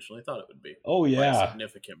had originally thought it would be. Oh By a yeah.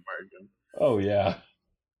 significant margin. Oh yeah.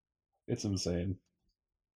 It's insane.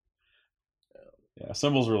 Yeah,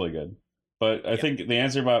 Symbol's really good. But I think the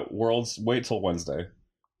answer about Worlds, wait till Wednesday.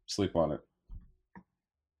 Sleep on it.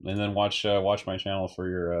 And then watch my channel for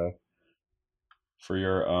your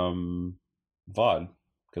VOD,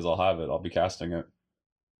 because I'll have it. I'll be casting it.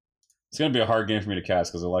 It's gonna be a hard game for me to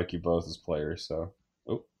cast because I like you both as players. So,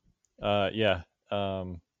 Yeah,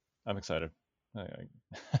 I'm excited.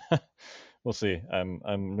 We'll see.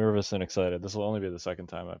 I'm nervous and excited. This will only be the second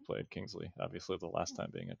time I've played Kingsley. Obviously, the last time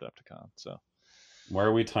being Adepticon. So, why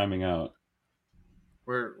are we timing out?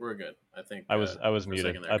 We're good. I think I was for a muted.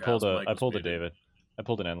 second there, I pulled Kyle's mic a was David. muted. I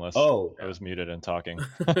pulled an endless. Oh, I was muted and talking.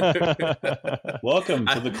 welcome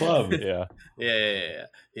to the club. Yeah.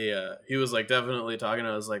 He was like definitely talking.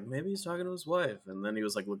 I was like, maybe he's talking to his wife, and then he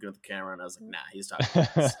was like looking at the camera, and I was like, nah, he's talking to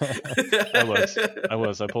us. I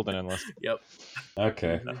was. I pulled an endless. Yep.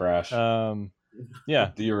 Okay, crash.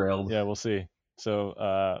 Yeah. Derailed. Yeah, we'll see. So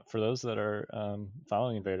for those that are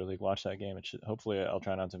following Invader League, watch that game. It should, hopefully I'll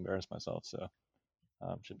try not to embarrass myself. So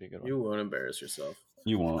should be a good one. You won't embarrass yourself.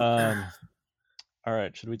 You won't. All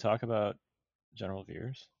right. Should we talk about General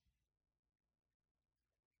Veers?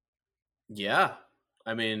 Yeah.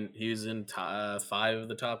 I mean, he's in 5 of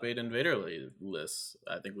the top 8 Invader League lists.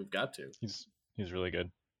 I think we've got to. He's really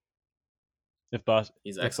good. If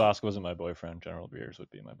Bosk wasn't my boyfriend, General Veers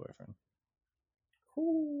would be my boyfriend.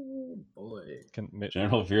 Oh boy.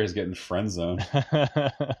 General Veers getting friend zoned. All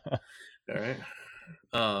right.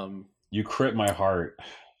 You crit my heart.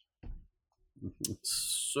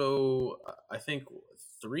 So I think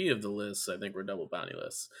 3 of the lists were double bounty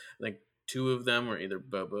lists. I think 2 of them were either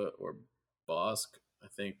Boba or Bosk. I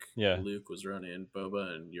think Luke was running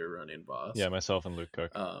Boba and you're running Bosk. Yeah, myself and Luke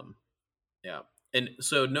Cook. Yeah. And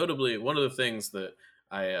so notably, one of the things that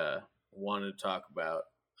I wanted to talk about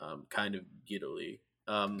kind of giddily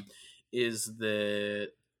is that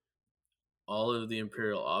all of the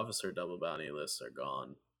Imperial officer double bounty lists are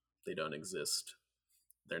gone. They don't exist.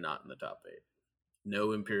 They're not in the top 8.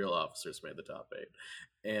 No Imperial officers made the top 8.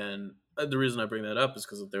 And the reason I bring that up is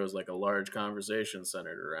because there was like a large conversation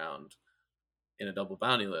centered around, in a double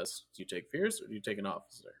bounty list, do you take Veers or do you take an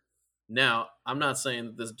officer? Now, I'm not saying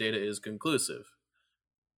that this data is conclusive,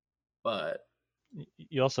 but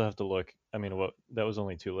you also have to look. I mean, that was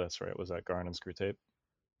only 2 lists, right? Was that Garn and Screwtape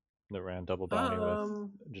that ran double bounty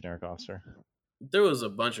with generic officer? There was a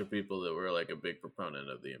bunch of people that were like a big proponent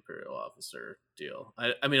of the Imperial officer deal.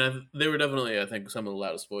 I mean, they were definitely, I think, some of the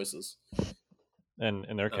loudest voices. And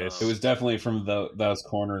in their case, it was definitely from that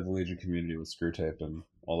corner of the Legion community with Screwtape and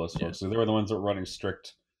all those folks. So they were the ones that were running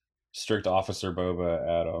strict officer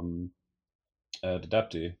Boba at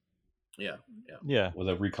Adepti. Yeah. With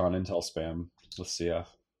a recon intel spam with CF.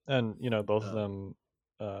 And both of them,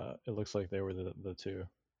 it looks like they were the 2.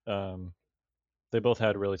 They both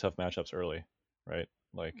had really tough matchups early, right?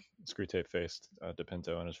 Like Screwtape faced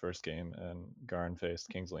DePinto in his first game, and Garn faced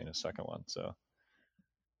Kingsley in his second one. So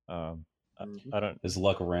I don't. His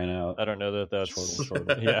luck ran out. I don't know that's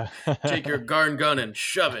short. Yeah. Take your Garn gun and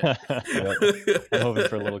shove it. I'm hoping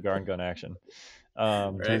for a little Garn gun action.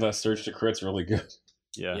 Turns out Surge to Crit's really good.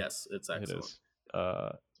 Yeah. Yes, it's excellent. It is.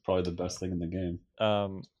 It's probably the best thing in the game.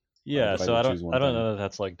 Yeah. So I don't know that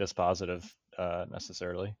that's like dispositive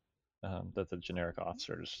necessarily. That the generic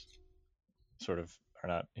officers sort of are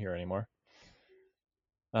not here anymore.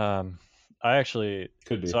 I actually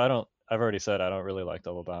could be. So I've already said I don't really like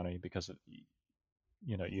double bounty because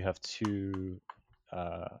you have 2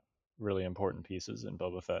 really important pieces in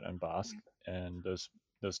Boba Fett and Bosk, and those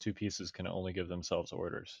 2 pieces can only give themselves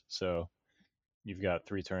orders. So you've got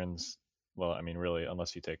 3 turns. Well, I mean, really,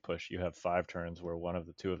 unless you take push, you have 5 turns where one of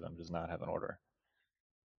the 2 of them does not have an order.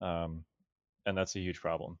 And that's a huge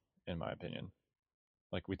problem, in my opinion.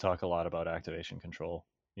 Like, we talk a lot about activation control,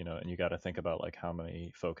 and you got to think about like how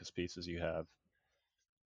many focus pieces you have.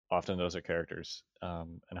 Often those are characters,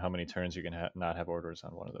 and how many turns you can not have orders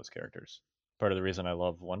on one of those characters. Part of the reason I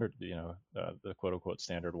love the quote unquote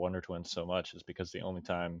standard Wonder Twins so much is because the only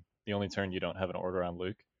turn you don't have an order on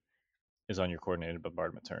Luke is on your coordinated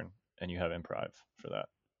bombardment turn, and you have improv for that.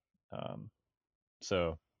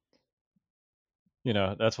 So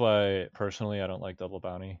that's why personally I don't like double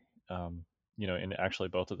bounty. In actually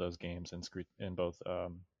both of those games, in both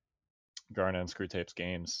Garna and Screwtape's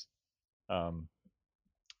games,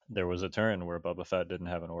 there was a turn where Boba Fett didn't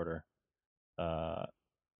have an order,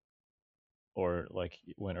 or like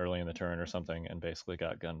went early in the turn or something and basically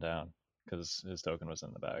got gunned down because his token was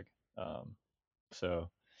in the bag. So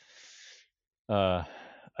I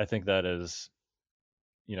think that is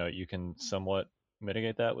you can somewhat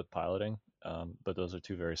mitigate that with piloting, but those are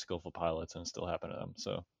two very skillful pilots, and it still happened to them.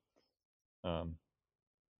 So um,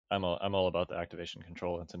 I'm all about the activation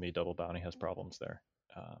control, and to me, double bounty has problems there.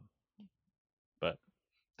 But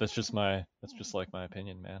that's just like my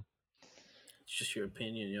opinion, man. It's just your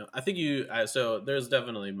opinion, I think so there's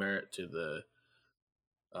definitely merit to the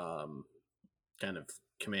kind of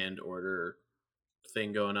command order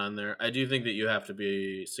thing going on there. I do think that you have to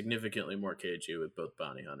be significantly more cagey with both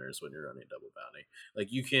bounty hunters when you're running double bounty.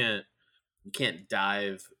 Like you can't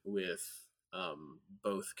dive with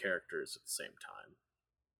both characters at the same time.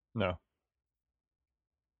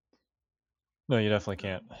 No, you definitely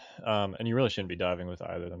can't. And you really shouldn't be diving with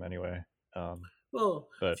either of them anyway. Well,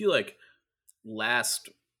 but if you like last,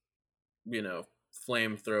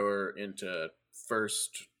 flamethrower into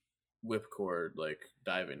first whipcord, like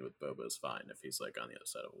diving with Boba is fine if he's like on the other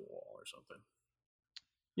side of a wall or something.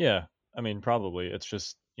 Yeah, I mean, probably. It's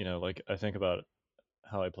just, like I think about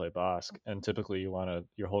how I play Bosk, and typically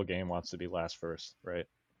your whole game wants to be last first, right?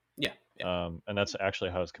 Yeah. And that's actually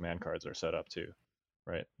how his command cards are set up too,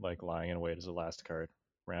 right? Like Lying in Wait is the last card,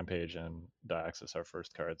 Rampage and Diaxis are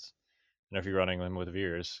first cards. And if you're running them with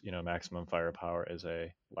Veers, maximum firepower is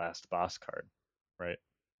a last boss card, right?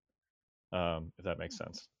 If that makes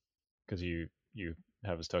sense, because you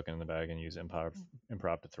have his token in the bag and use improv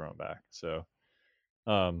to throw him back. So,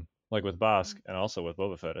 like with Bosk and also with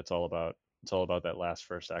Boba Fett, it's all about that last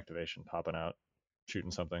first activation, popping out,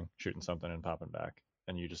 shooting something, and popping back,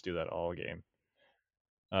 and you just do that all game.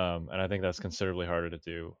 And I think that's considerably harder to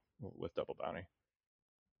do with double bounty.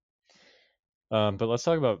 But let's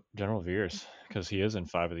talk about General Veers, because he is in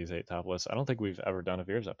 5 of these 8 top lists. I don't think we've ever done a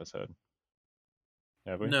Veers episode.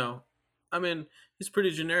 Have we? No. I mean, he's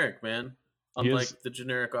pretty generic, man. Unlike the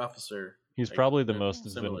generic officer. He's probably the most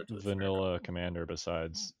similar to the vanilla commander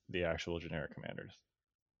besides the actual generic commanders.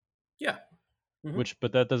 Yeah. Mm-hmm.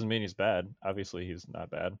 But that doesn't mean he's bad. Obviously, he's not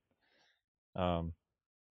bad. And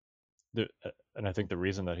I think the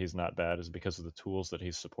reason that he's not bad is because of the tools that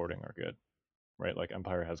he's supporting are good, right? Like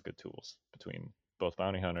Empire has good tools between both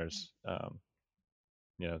bounty hunters,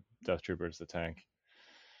 Death Troopers, the tank.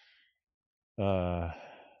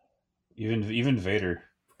 Even Vader.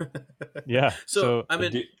 Yeah. So I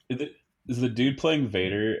mean, the dude playing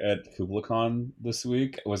Vader at Kubla Khan this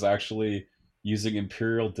week was actually using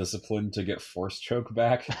Imperial Discipline to get Force Choke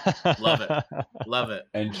back. Love it.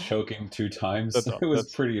 And choking 2 times. It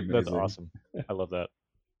was pretty amazing. That's awesome. I love that.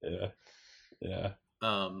 Yeah.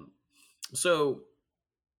 So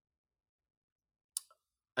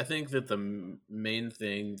I think that the main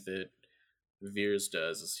thing that Veers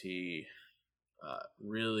does is he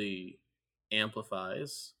really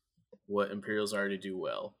amplifies what Imperials already do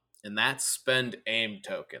well, and that's spend aim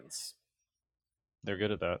tokens. They're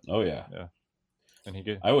good at that. Oh yeah.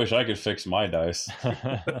 And I wish I could fix my dice.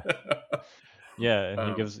 Yeah,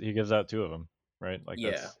 and he gives out 2 of them, right? Like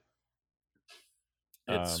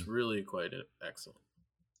it's really quite excellent.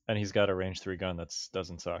 And he's got a range 3 gun that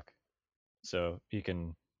doesn't suck, so he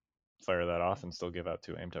can fire that off and still give out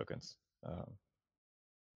 2 aim tokens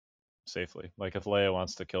safely. Like if Leia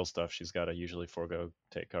wants to kill stuff, she's got to usually forego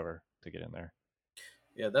take cover to get in there.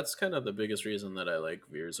 Yeah, that's kind of the biggest reason that I like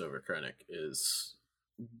Veers over Krennic is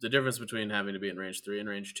the difference between having to be in range 3 and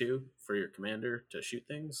range 2 for your commander to shoot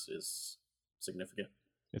things is significant.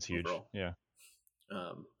 It's huge. Overall. Yeah.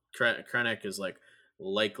 Krennic is like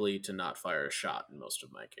likely to not fire a shot in most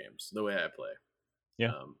of my games, the way I play.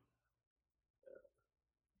 Yeah.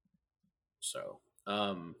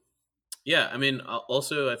 Yeah, I mean,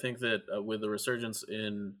 also I think that with the resurgence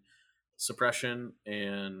in suppression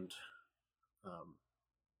and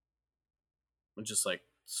just like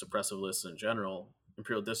suppressive lists in general,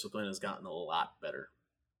 Imperial Discipline has gotten a lot better.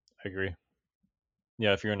 I agree.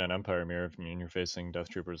 Yeah, if you're in an Empire mirror and you're facing Death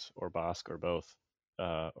Troopers or Bosk or both,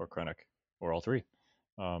 or Krennic or all 3,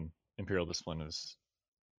 Imperial Discipline is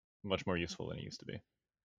much more useful than it used to be.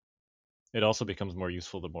 It also becomes more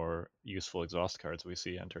useful the more useful exhaust cards we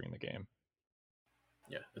see entering the game.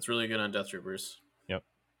 Yeah, it's really good on Death Troopers. Yep.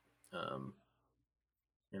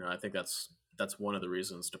 I think that's one of the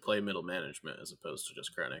reasons to play middle management as opposed to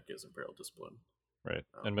just Krennic is Imperial Discipline. Right,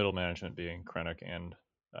 and middle management being Krennic and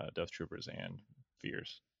Death Troopers and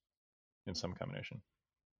Veers in some combination.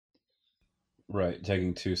 Right,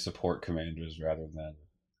 taking 2 support commanders rather than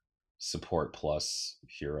support plus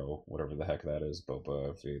hero, whatever the heck that is,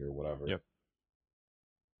 Boba, Vader, whatever. Yep.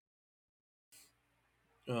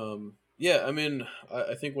 Yeah, I mean,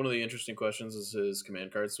 I think one of the interesting questions is his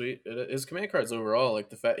command card suite. His command cards overall,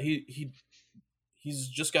 like the fact he he's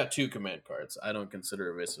just got 2 command cards. I don't consider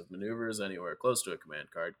Evasive Maneuvers anywhere close to a command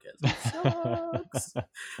card because it sucks.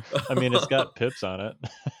 I mean, it's got pips on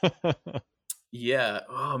it. Yeah.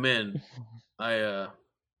 Oh man. No,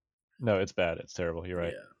 it's bad. It's terrible. You're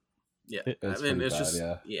right. Yeah. It- It's I mean, pretty it's bad,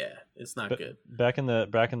 just yeah. it's not But good. back in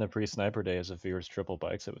the pre-sniper days of Veers triple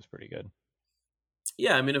bikes, it was pretty good.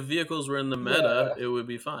 Yeah, I mean, if vehicles were in the meta, it would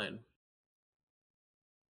be fine.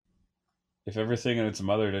 If everything and its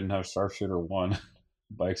mother didn't have Sharpshooter 1,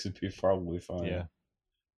 bikes would be probably fine. Yeah.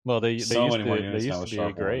 Well, they So used many more to units now be with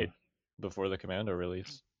Sharp 1. great before the Commando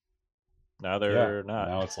release. Now they're not.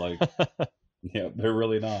 Now it's like, yeah, they're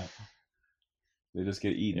really not. They just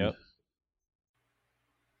get eaten. Yep.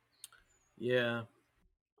 Yeah.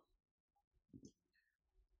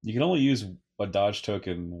 You can only use a dodge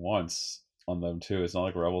token once on them too. It's not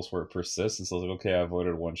like Rebels where it persists. And so it's like, okay, I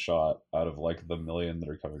avoided one shot out of like the million that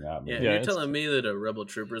are coming at me. Yeah, Yeah, you're telling me that a Rebel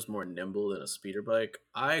Trooper is more nimble than a speeder bike?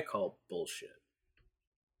 I call bullshit.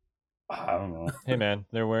 I don't know. Hey man,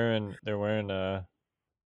 they're wearing their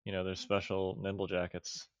special nimble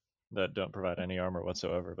jackets that don't provide any armor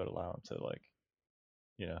whatsoever, but allow them to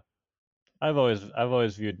I've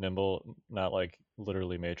always viewed nimble not like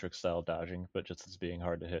literally Matrix style dodging, but just as being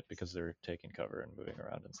hard to hit because they're taking cover and moving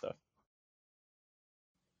around and stuff.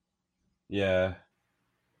 Yeah.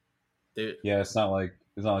 Dude, Yeah, it's not like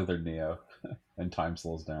they're Neo and time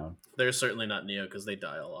slows down. they're certainly not Neo because they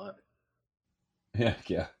die a lot.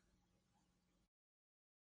 Yeah.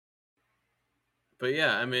 But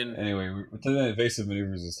yeah, I mean, Anyway, the evasive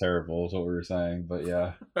maneuvers is terrible, is what we were saying. But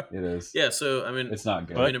yeah, it is. yeah. So I mean, It's not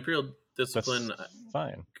good. I mean, Imperial Discipline. That's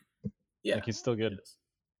fine. Yeah, Like he's still good.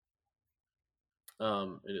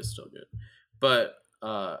 It is still good, but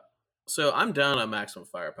so I'm down on maximum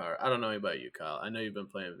firepower. I don't know about you, Kyle. I know you've been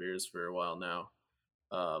playing Veers for a while now.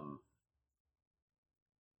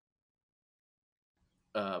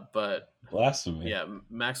 But Blasphemy. yeah,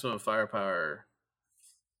 maximum firepower.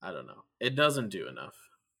 I don't know. It doesn't do enough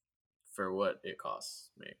for what it costs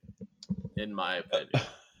me, in my opinion.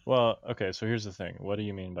 Well, okay, so here's the thing. What do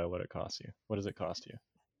you mean by what it costs you? What does it cost you?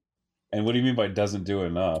 And what do you mean by doesn't do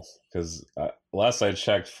enough? Because last I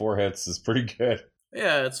checked, 4 hits is pretty good.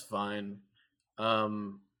 Yeah, it's fine. But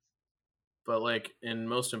like in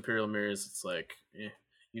most Imperial mirrors, it's like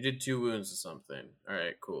you did 2 wounds or something. All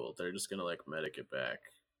right, cool. They're just gonna like medic it back,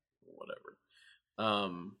 whatever.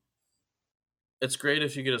 It's great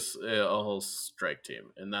if you get a whole strike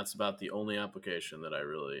team, and that's about the only application that I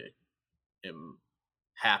really am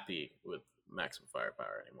happy with maximum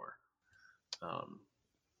firepower anymore.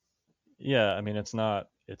 Yeah, I mean it's not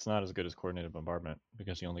as good as coordinated bombardment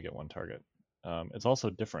because you only get one target. It's also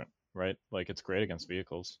different, right? Like it's great against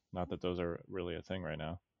vehicles. Not that those are really a thing right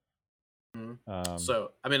now.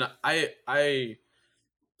 So I mean, I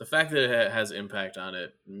the fact that it has impact on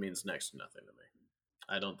it means next to nothing to me.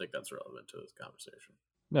 I don't think that's relevant to this conversation.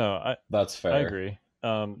 No, That's fair. I agree.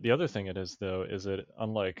 The other thing it is though is that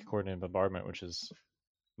unlike coordinated bombardment, which is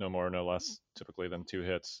no more no less typically than 2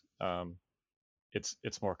 hits,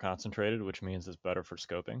 it's more concentrated, which means it's better for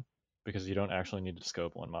scoping because you don't actually need to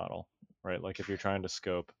scope one model, right? Like if you're trying to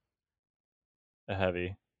scope a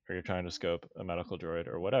heavy or you're trying to scope a medical droid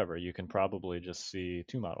or whatever, you can probably just see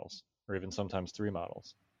 2 models or even sometimes 3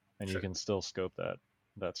 models, and Sure. you can still scope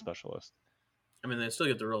that specialist. I mean, they still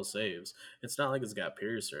get the roll saves. It's not like it's got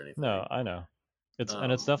Pierce or anything. No, I know. It's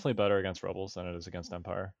definitely better against Rebels than it is against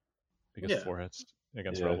Empire because 4 hits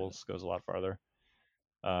against Rebels goes a lot farther.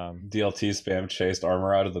 DLT spam chased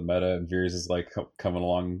armor out of the meta, and Veers is like coming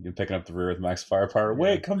along and picking up the rear with max firepower.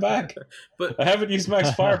 Wait, come back! But I haven't used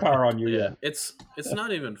max firepower on you yet. It's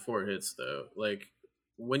not even 4 hits though. Like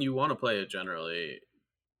when you want to play it generally,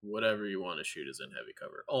 whatever you want to shoot is in heavy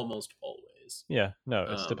cover, almost always. Yeah, no,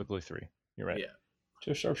 it's typically 3. You're right. Yeah,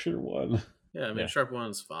 just sharpshooter 1. Yeah, I mean, Yeah. sharp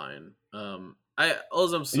 1's fine. You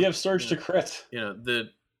have surge to crit. You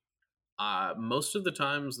know, most of the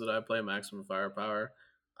times that I play maximum firepower,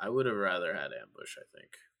 I would have rather had ambush, I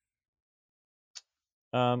think.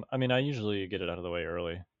 I mean, I usually get it out of the way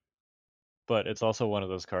early, but it's also one of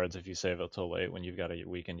those cards if you save it till late when you've got a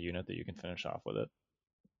weakened unit that you can finish off with it.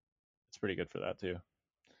 It's pretty good for that too.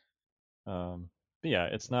 But yeah,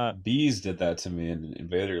 it's not. Bees did that to me in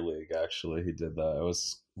Invader League. Actually, he did that. It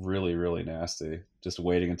was really, really nasty. Just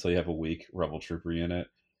waiting until you have a weak Rebel Trooper unit,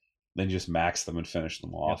 then you just max them and finish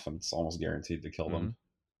them off, and it's almost guaranteed to kill them.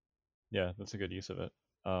 Yeah, that's a good use of it.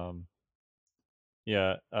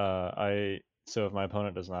 So if my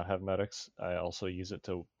opponent does not have medics, I also use it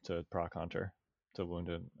to proc hunter to wound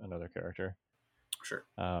another character. Sure.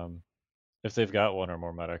 If they've got 1 or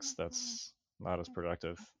more medics, that's not as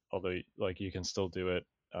productive. Although like you can still do it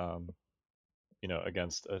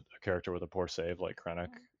against a character with a poor save like Krennic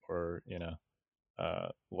or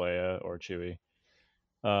Leia or Chewie.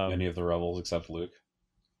 Any of the rebels except Luke.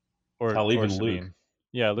 Or Hell, even Sabine. Luke.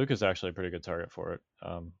 Yeah, Luke is actually a pretty good target for it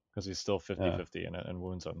because he's still 50-50 Yeah. in it, and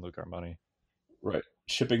wounds on Luke are money. Right.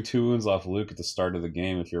 Shipping 2 wounds off Luke at the start of the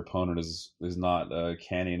game if your opponent is not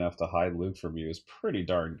canny enough to hide Luke from you is pretty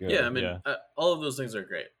darn good. Yeah, I mean, all of those things are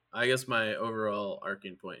great. I guess my overall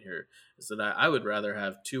arcing point here is that I would rather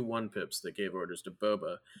have 2 1-pips that gave orders to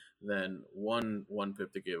Boba than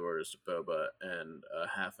 1-pip that gave orders to Boba and a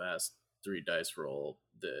half-assed 3 dice roll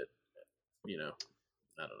that,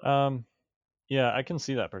 I don't know. Yeah, I can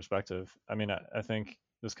see that perspective. I mean, I think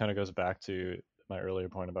this kind of goes back to my earlier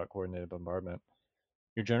point about coordinated bombardment.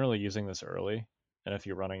 You're generally using this early, and if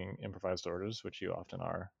you're running improvised orders, which you often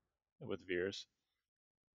are with Veers,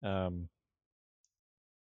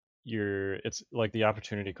 it's like the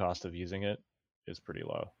opportunity cost of using it is pretty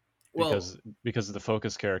low because of the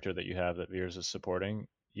focus character that you have that Veers is supporting.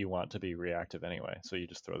 You want to be reactive anyway, so you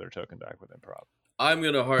just throw their token back with improv. I'm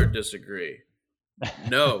gonna hard disagree.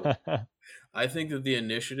 No. I think that the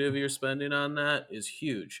initiative you're spending on that is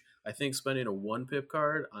huge. I think spending a 1-pip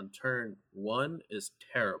card on turn 1 is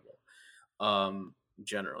terrible.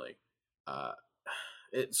 Generally.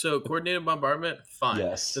 So coordinated bombardment, fine.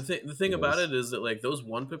 Yes. The thing about it is that like those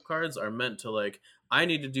 1-pip cards are meant to like, I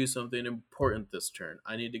need to do something important this turn.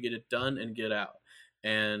 I need to get it done and get out.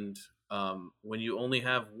 And when you only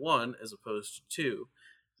have 1 as opposed to 2,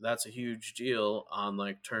 that's a huge deal on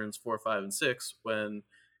like turns 4, 5, and 6 when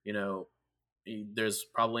there's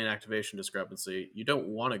probably an activation discrepancy. You don't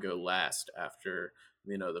want to go last after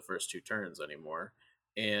the first 2 turns anymore.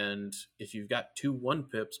 And if you've got 2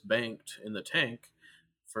 1-pips banked in the tank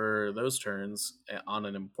for those turns on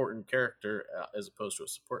an important character as opposed to a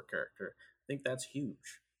support character, I think that's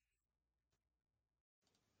huge.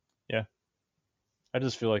 Yeah, I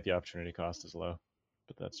just feel like the opportunity cost is low,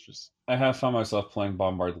 but that's just. I have found myself playing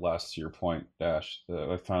Bombard less. To your point, Dash.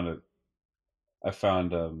 I found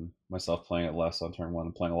myself playing it less on turn 1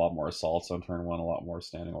 and playing a lot more assaults on turn 1, a lot more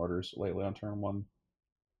standing orders lately on turn 1.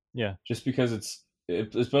 Yeah, just because it's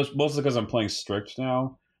mostly because I'm playing strict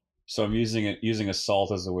now, so I'm using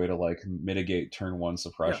assault as a way to like mitigate turn 1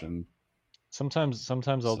 suppression. Yeah. Sometimes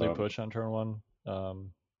I'll do push on turn 1. I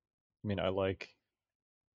mean, I like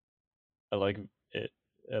it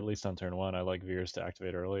at least on turn 1. I like Veers to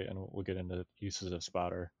activate early, and we'll get into uses of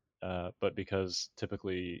spotter. But because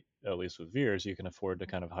typically, at least with Veers, you can afford to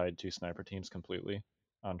kind of hide 2 sniper teams completely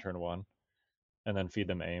on turn 1, and then feed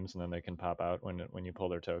them aims, and then they can pop out when you pull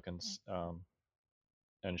their tokens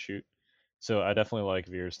and shoot. So I definitely like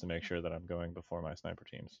Veers to make sure that I'm going before my sniper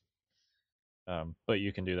teams. But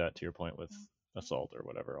you can do that to your point with assault or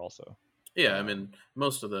whatever also. Yeah, I mean,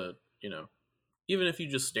 most of the, even if you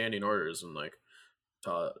just standing orders and like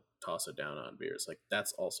toss it down on Veers, like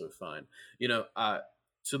that's also fine.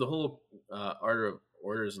 So the whole art of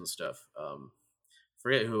orders and stuff,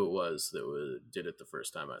 forget who it was that did it the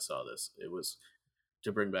first time I saw this. It was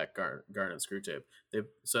to bring back Garnet Screwtape.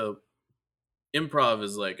 So improv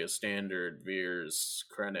is like a standard Veers,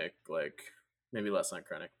 Krennic, like maybe less than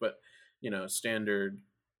Krennic, but standard,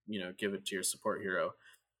 give it to your support hero.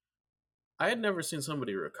 I had never seen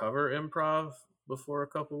somebody recover improv before a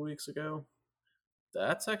couple weeks ago.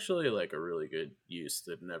 That's actually like a really good use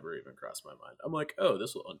that never even crossed my mind. I'm like, oh,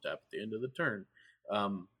 this will untap at the end of the turn.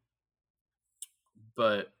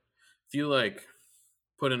 But if you like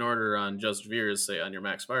put an order on just Veers, say on your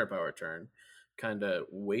max firepower turn, kind of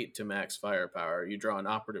wait to max firepower, you draw an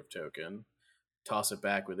operative token, toss it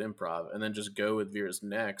back with improv, and then just go with Veers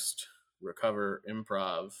next, recover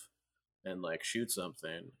improv, and like shoot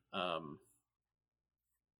something.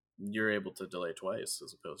 You're able to delay twice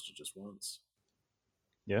as opposed to just once.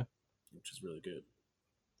 Yeah, which is really good.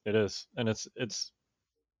 It is, and it's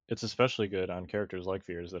especially good on characters like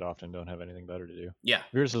Veers that often don't have anything better to do. Yeah,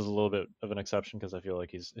 Veers is a little bit of an exception because I feel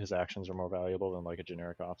like his actions are more valuable than like a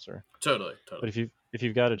generic officer. Totally. But if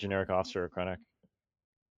you've got a generic officer or Krennic,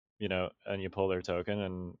 and you pull their token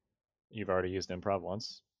and you've already used improv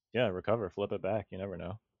once, yeah, recover, flip it back. You never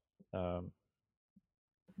know.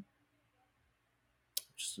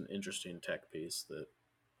 Just an interesting tech piece that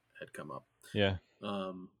had come up. Yeah.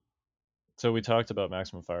 So we talked about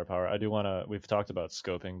maximum firepower. I do want to. We've talked about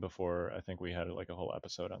scoping before. I think we had like a whole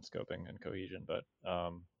episode on scoping and cohesion. But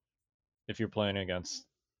if you're playing against,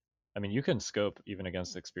 I mean, you can scope even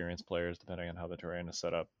against experienced players depending on how the terrain is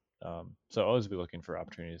set up. So always be looking for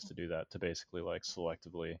opportunities to do that, to basically like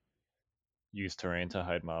selectively use terrain to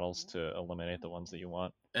hide models to eliminate the ones that you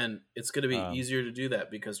want. And it's going to be easier to do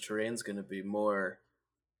that because terrain's going to be more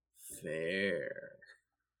fair.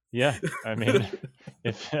 Yeah, I mean,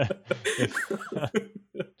 if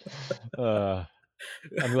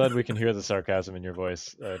I'm glad we can hear the sarcasm in your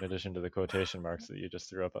voice, in addition to the quotation marks that you just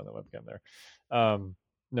threw up on the webcam there.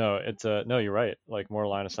 No, it's no, you're right. Like more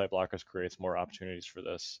line of sight blockers creates more opportunities for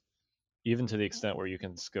this, even to the extent where you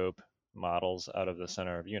can scope models out of the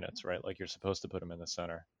center of units, right? Like you're supposed to put them in the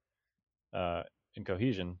center. In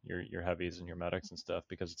cohesion, your heavies and your medics and stuff,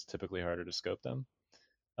 because it's typically harder to scope them.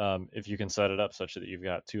 If you can set it up such that you've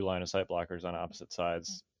got two line of sight blockers on opposite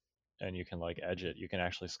sides, and you can like edge it, you can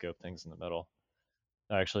actually scope things in the middle.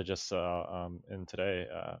 I actually just saw in today,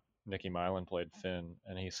 Nicky Mylan played Finn,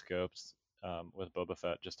 and he scoped with Boba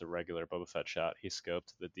Fett, just a regular Boba Fett shot. He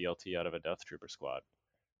scoped the DLT out of a Death Trooper squad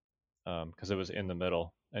because it was in the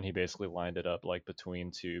middle, and he basically lined it up like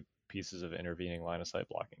between two pieces of intervening line of sight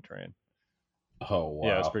blocking terrain. Oh wow,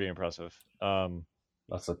 Yeah, it's pretty impressive.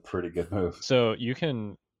 That's a pretty good move. So you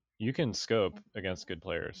can scope against good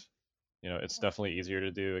players. You know, it's definitely easier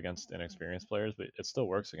to do against inexperienced players, but it still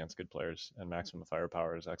works against good players. And maximum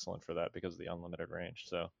firepower is excellent for that because of the unlimited range.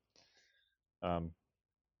 So,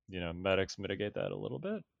 you know, medics mitigate that a little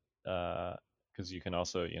bit because you can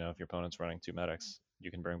also, you know, if your opponent's running two medics,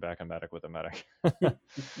 you can bring back a medic with a medic.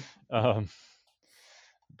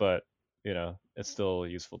 But you know, it's still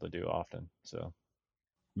useful to do often. So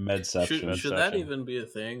Medception. Should that even be a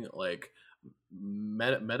thing? Like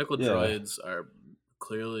medical droids are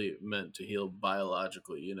clearly meant to heal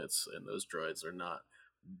biological units, and those droids are not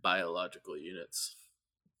biological units.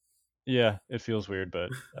 Yeah, it feels weird, but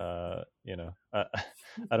you know, I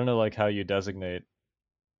don't know like how you designate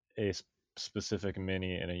a specific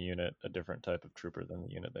mini in a unit a different type of trooper than the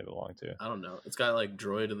unit they belong to. I don't know. It's got like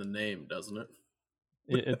droid in the name, doesn't it?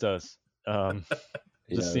 It does.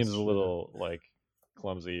 Just seems a true. little like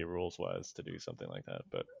clumsy rules wise to do something like that.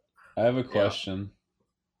 But I have a question.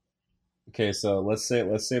 Yeah. Okay, so let's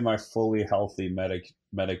say my fully healthy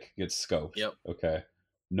medic gets scoped. Yep. Okay,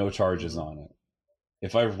 no charges on it.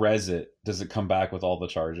 If I res it, does it come back with all the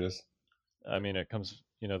charges? I mean, it comes.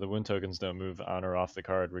 You know, the wound tokens don't move on or off the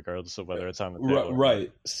card, regardless of whether it's on the table.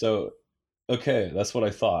 Right. So, okay, that's what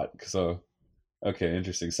I thought. So, okay,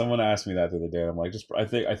 interesting. Someone asked me that the other day. I'm like, I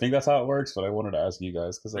think that's how it works. But I wanted to ask you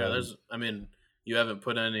guys because I mean, you haven't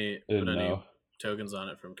put any tokens on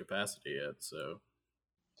it from capacity yet, so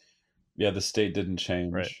yeah, the state didn't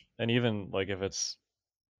change. Right, and even like if it's,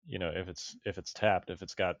 you know, if it's tapped, if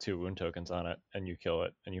it's got two wound tokens on it, and you kill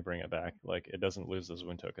it and you bring it back, like it doesn't lose those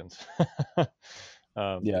wound tokens. Yeah,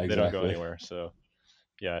 exactly. They don't go anywhere. So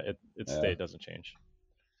yeah, its state doesn't change.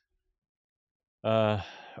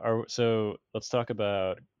 So let's talk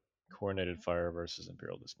about coordinated fire versus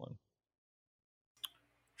Imperial Discipline.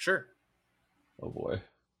 Sure. Oh boy.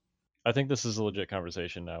 I think this is a legit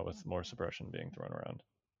conversation now with more suppression being thrown around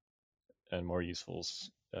and more useful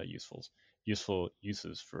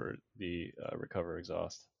uses for the recover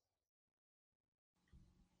exhaust.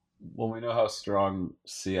 Well, we know how strong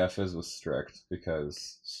CF is with strict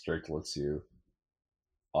because strict lets you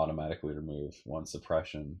automatically remove one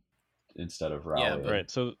suppression instead of rallying. Yeah, right.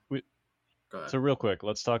 So real quick,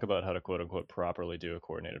 let's talk about how to quote unquote properly do a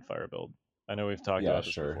coordinated fire build. I know we've talked about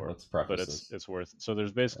this before, let's preface but this. it's worth. So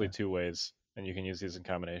there's basically two ways, and you can use these in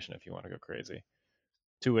combination if you want to go crazy.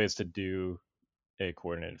 Two ways to do a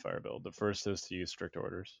coordinated fire build. The first is to use strict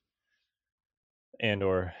orders and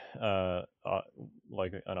or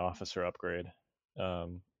like an officer upgrade,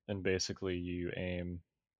 and basically you aim.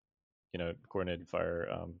 You know, coordinated fire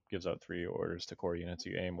gives out 3 orders to core units.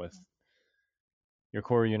 You aim with your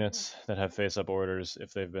core units that have face-up orders.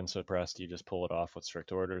 If they've been suppressed, you just pull it off with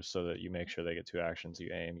strict orders so that you make sure they get 2 actions.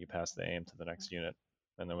 You aim, you pass the aim to the next unit,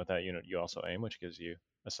 and then with that unit you also aim, which gives you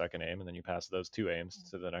a second aim, and then you pass those 2 aims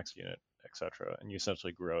to the next unit, etc. And you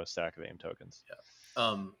essentially grow a stack of aim tokens.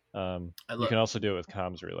 You can also do it with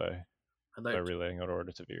comms relay. By relaying an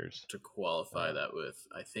order to Veers. To qualify that with,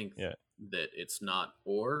 I think that it's not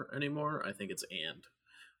or anymore. I think it's and.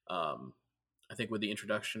 I think with the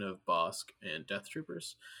introduction of Bosk and Death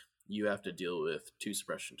Troopers, you have to deal with 2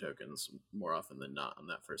 suppression tokens more often than not on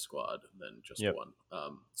that first squad than just one.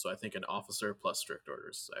 So I think an officer plus strict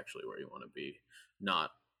orders is actually where you want to be,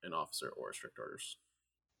 not an officer or strict orders.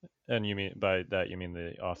 And you mean by that you mean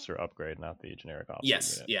the officer upgrade, not the generic officer?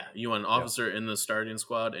 Yes, unit. Yeah. You want an officer in the starting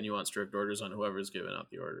squad, and you want strict orders on whoever's giving out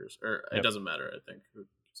the orders. Or it doesn't matter, I think, who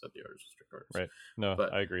set the orders with strict orders. Right. No,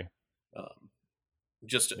 but I agree.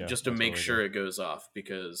 Just to make sure it goes off,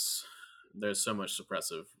 because there's so much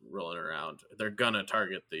suppressive rolling around. They're gonna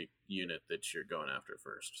target the unit that you're going after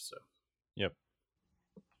first. So. Yep.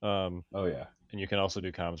 Oh yeah. And you can also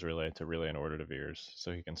do comms relay to relay an order to Veers,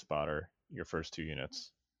 so he can spotter your first 2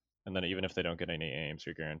 units And then even if they don't get any aims,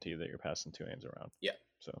 you're guaranteed that you're passing 2 aims around. Yeah.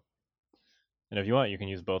 So, and if you want, you can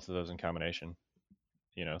use both of those in combination.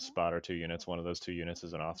 Spotter 2 units. One of those 2 units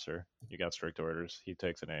is an officer. You got strict orders. He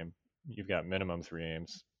takes an aim. You've got minimum 3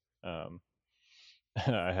 aims. I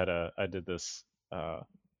did this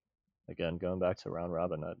again going back to round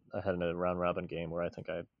robin. I had a round robin game where I think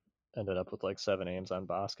I ended up with like 7 aims on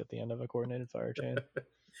Bosk at the end of a coordinated fire chain.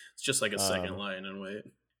 It's just like a second line and wait.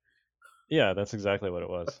 Yeah, that's exactly what it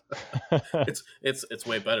was. it's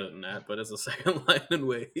way better than that, but it's a second line and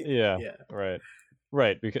wait. Yeah.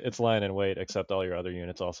 Right, because it's line and wait, except all your other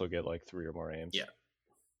units also get like 3 or more aims. Yeah.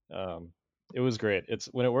 It was great. It's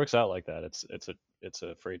when it works out like that, it's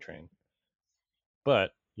a freight train.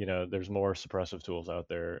 But there's more suppressive tools out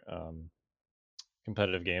there.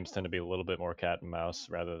 Competitive games tend to be a little bit more cat and mouse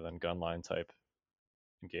rather than gun line type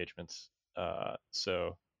engagements.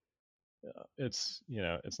 So it's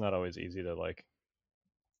it's not always easy to like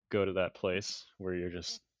go to that place where you're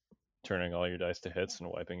just turning all your dice to hits and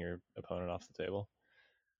wiping your opponent off the table.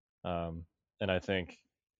 And I think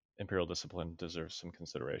Imperial Discipline deserves some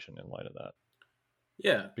consideration in light of that.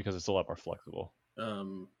 Yeah, because it's a lot more flexible.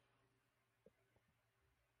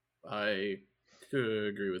 I could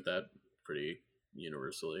agree with that pretty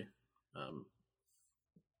universally.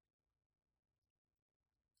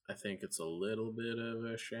 I think it's a little bit of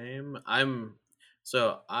a shame. I'm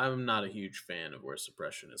not a huge fan of where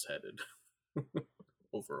suppression is headed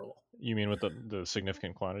overall. You mean with the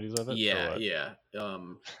significant quantities of it? Yeah.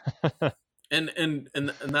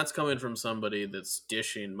 And that's coming from somebody that's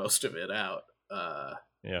dishing most of it out.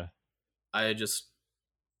 Yeah. I just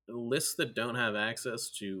lists that don't have access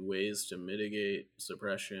to ways to mitigate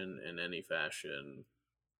suppression in any fashion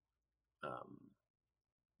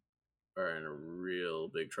are in a real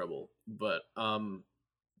big trouble. But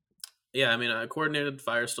yeah, I mean, coordinated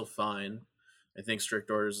fire is still fine. I think strict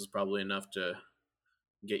orders is probably enough to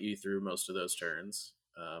get you through most of those turns.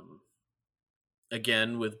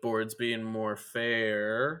 Again, with boards being more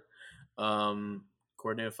fair,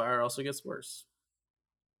 coordinated fire also gets worse.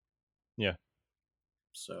 Yeah.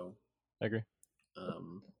 So I agree.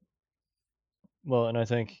 Well, and I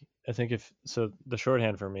think if so, the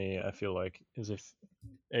shorthand for me, I feel like, is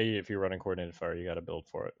if you're running coordinated fire, you got to build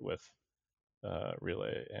for it with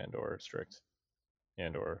relay and or strict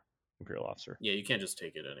and or imperial officer. Yeah, you can't just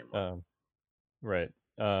take it anymore. Right.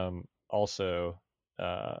 Also,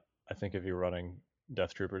 I think if you're running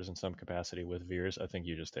death troopers in some capacity with Veers, I think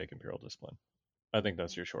you just take imperial discipline. I think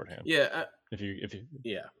that's your shorthand. Yeah.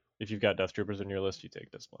 If you've got death troopers in your list, you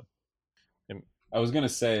take discipline. I was gonna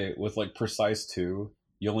say with like precise 2,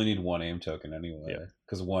 you only need 1 aim token anyway,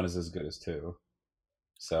 because 1 is as good as 2.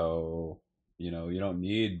 So you don't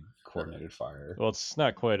need coordinated fire. Well, it's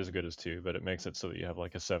not quite as good as 2, but it makes it so that you have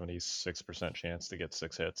like a 76% chance to get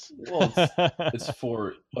 6 hits. Well, it's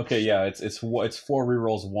 4. Okay, yeah, it's 4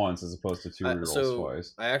 rerolls once as opposed to 2 rerolls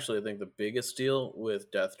twice. I actually think the biggest deal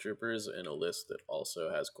with death troopers in a list that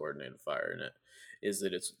also has coordinated fire in it is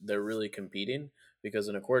that they're really competing, because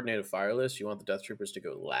in a coordinated fire list, you want the death troopers to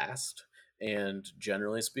go last, and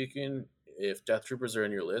generally speaking, if death troopers are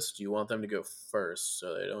in your list, you want them to go first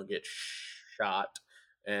so they don't get shot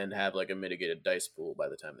and have like a mitigated dice pool by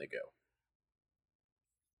the time they go.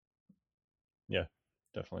 Yeah,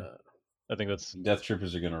 definitely. I think that's death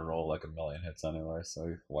troopers are gonna roll like 1,000,000 hits anyway.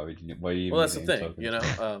 So why would you? Why do you? Well, that's the thing, tokens?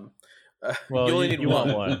 Well, you only need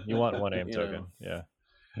one. You want 1 aim token. Yeah.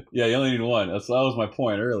 Yeah, you only need 1. That was my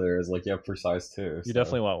point earlier. Is like you have precise 2. You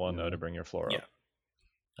definitely want 1 though to bring your floor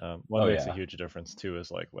up. 1 makes a huge difference. 2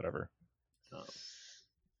 is like whatever.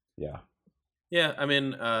 Yeah. Yeah, I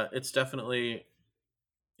mean, it's definitely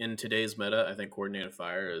in today's meta. I think coordinated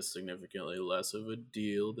fire is significantly less of a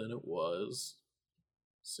deal than it was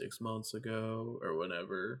 6 months ago or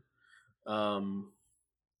whenever. I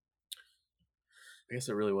guess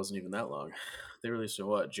it really wasn't even that long. They released in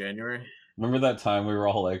what, January? Remember that time we were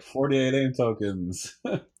all like 48 aim tokens?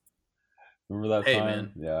 Remember that time?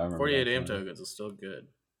 Man. Yeah, I remember 48 aim tokens is still good.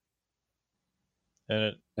 And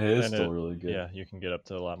it is still really good. Yeah, you can get up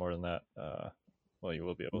to a lot more than that. Well, you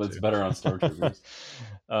will be able to. But it's better on Stormtroopers.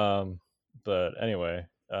 But anyway,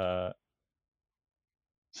 so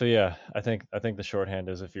yeah, I think the shorthand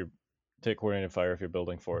is if you take coordinated fire if you're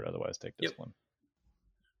building for it, otherwise take discipline.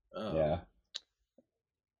 Yeah.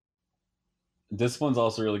 Discipline's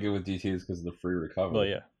also really good with DTs because of the free recovery. Well,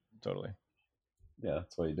 yeah, totally. Yeah,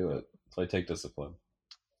 that's why you do it. That's why I take discipline.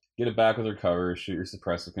 Get it back with recover, shoot your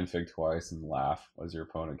suppressive config twice, and laugh as your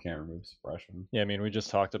opponent can't remove suppression. Yeah, I mean, we just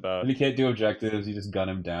talked about... And you can't do objectives, you just gun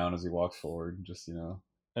him down as he walks forward, just,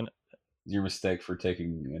 And your mistake for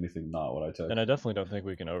taking anything not what I took. And I definitely don't think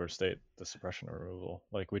we can overstate the suppression removal.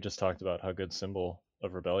 Like we just talked about how good Symbol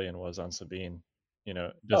of Rebellion was on Sabine.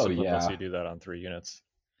 Discipline lets you do that on 3 units.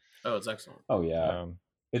 Oh, it's excellent. Oh yeah.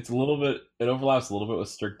 It's a little bit. It overlaps a little bit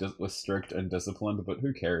with strict and disciplined, but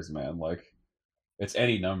who cares, man? Like, it's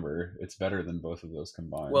any number. It's better than both of those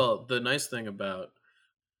combined. Well, the nice thing about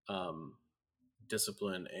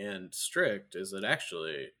discipline and strict is that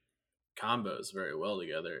actually combos very well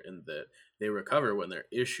together in that they recover when they're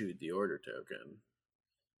issued the order token,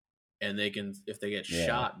 and they can, if they get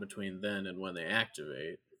shot between then and when they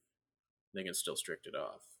activate, they can still strict it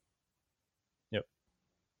off. Yep,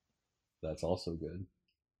 that's also good.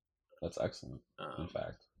 That's excellent. In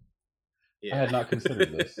fact, yeah. I had not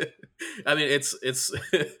considered this. I mean, it's it's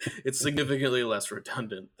significantly less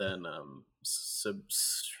redundant than I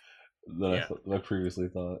previously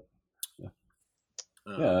thought. Yeah,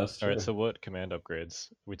 that's true. All right, so what command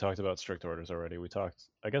upgrades? We talked about strict orders already.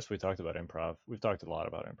 I guess we talked about improv. We've talked a lot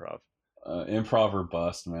about improv. Improv or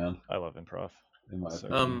bust, man. I love improv. In my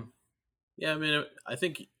opinion. Yeah, I mean, I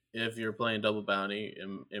think if you're playing double bounty,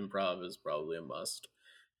 improv is probably a must.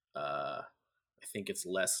 I think it's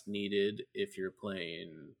less needed if you're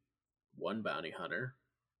playing one bounty hunter,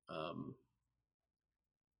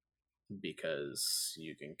 because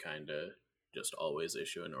you can kind of just always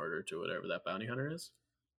issue an order to whatever that bounty hunter is.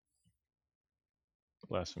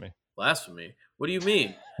 Blasphemy. What do you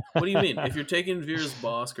mean? If you're taking Veers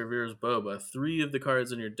Bosk or Veers Boba, 3 of the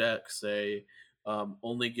cards in your deck say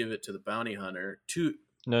only give it to the bounty hunter. 2.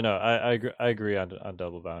 No, I agree on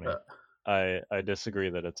double bounty. I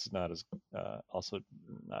disagree that it's not as also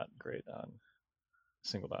not great on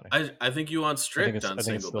single bounty. I think you want strict on single bounty. I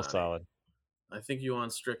think it's still solid. I think you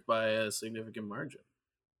want strict by a significant margin.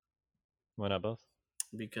 Why not both?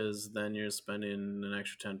 Because then you're spending an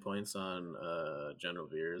extra 10 points on General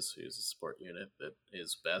Veers, who's a support unit that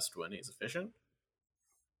is best when he's efficient.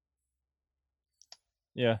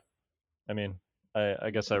 Yeah, I mean,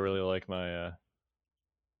 I guess I really like my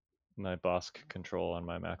my Bosk control on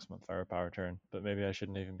my maximum firepower turn, but maybe I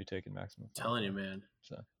shouldn't even be taking maximum firepower. Telling you, man.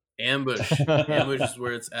 So ambush is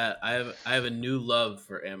where it's at. I have a new love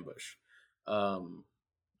for ambush.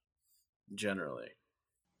 Generally,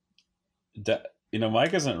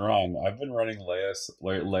 Mike isn't wrong. I've been running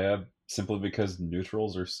Leia simply because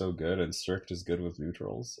neutrals are so good, and strict is good with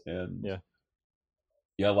neutrals. And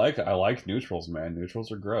I like neutrals, man.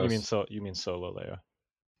 Neutrals are gross. You mean solo Leia?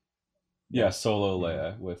 Yeah, solo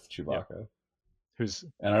Leia with Chewbacca. Yeah.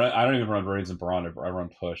 And I don't even run Raids and Brawn. I run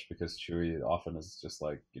Push because Chewie often is just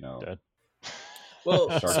like, dead.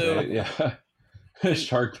 Well, shark bait, yeah.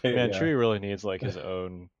 Shark bait. Man, yeah. Chewie really needs like his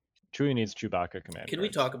own. Chewie needs Chewbacca command. Can we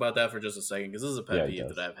talk about that for just a second? Because this is a pet peeve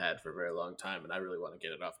that I've had for a very long time, and I really want to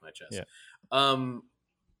get it off my chest. Yeah.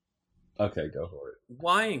 Okay, go for it.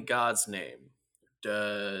 Why in God's name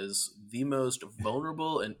does the most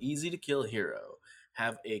vulnerable and easy to kill hero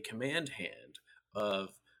have a command hand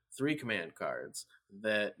of 3 command cards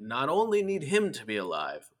that not only need him to be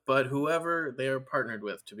alive, but whoever they are partnered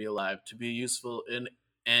with to be alive, to be useful in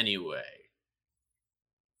any way?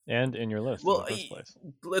 And in your list in the first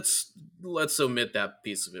place. Let's omit that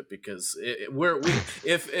piece of it, because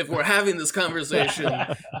if we're having this conversation,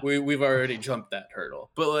 we've already jumped that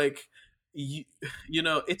hurdle. But like,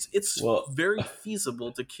 it's very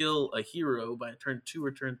feasible to kill a hero by turn 2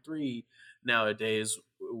 or turn 3 nowadays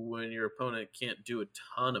when your opponent can't do a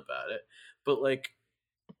ton about it. But like,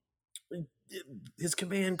 his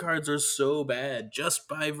command cards are so bad just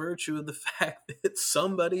by virtue of the fact that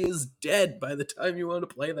somebody is dead by the time you want to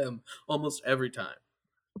play them almost every time.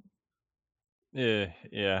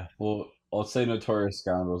 Yeah. Well, let's say Notorious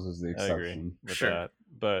Scoundrels is the exception. I agree with that.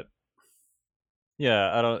 But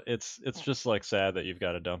yeah, I don't. It's just like sad that you've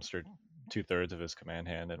got to dumpster 2/3 of his command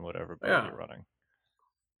hand in whatever build you're running.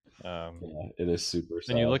 It is super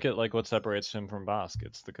sad. And you look at like what separates him from Bosk.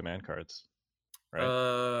 It's the command cards,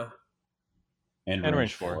 right? And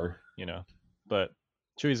range 4. But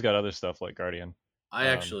Chewie's got other stuff like Guardian. I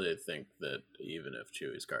actually think that even if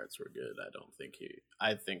Chewie's cards were good,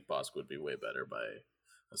 I think Bosk would be way better by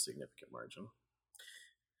a significant margin.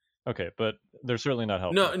 Okay, but they're certainly not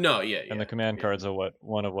helpful. No, yeah. And the command cards are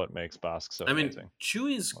one of what makes Bosk so amazing. I mean,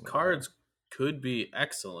 Chewie's cards could be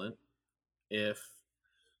excellent if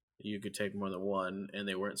you could take more than one and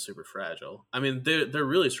they weren't super fragile. I mean, they're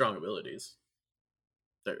really strong abilities.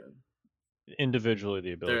 Individually,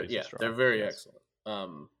 the abilities are strong. They're very excellent.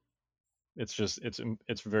 It's just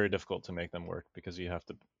it's very difficult to make them work because you have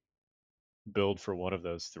to build for one of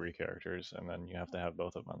those 3 characters, and then you have to have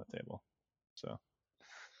both of them on the table. So,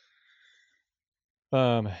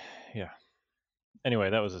 yeah. Anyway,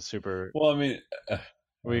 that was a super. Well, I mean,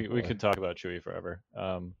 We boy. could talk about Chewie forever.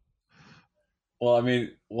 Well, I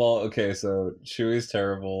mean, okay. So Chewie's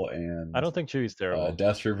terrible, and I don't think Chewie's terrible.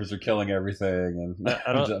 Death Troopers are killing everything, and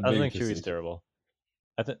I don't being think Chewie's facetious. terrible.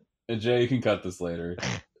 I think. And Jay, you can cut this later.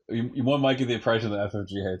 One might get the impression that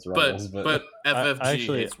FFG hates Rebels, but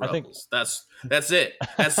FFG hates Rebels. That's it.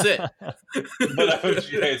 That's it. But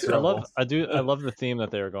FFG hates Rebels. I love the theme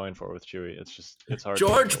that they are going for with Chewie. It's hard.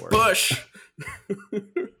 George Bush.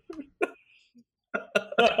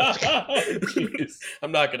 Jeez.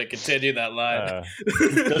 I'm not going to continue that line.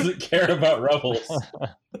 Doesn't care about Rebels.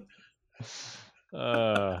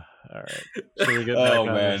 All right. Should we get back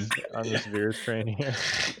on this Veers train here?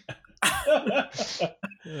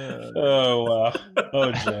 Oh wow.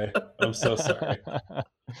 Oh Jay, I'm so sorry.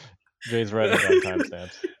 Jay's writing down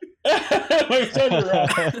timestamps.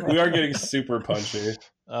 We are getting super punchy.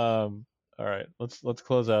 All right, let's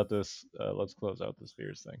close out this. Let's close out this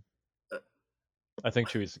Veers thing. I think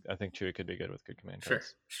Chewie could be good with good command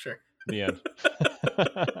cards. Sure. The end.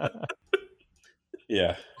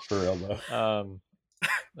 Yeah, for real though.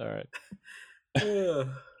 All right.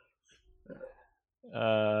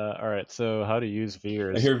 All right. So, how to use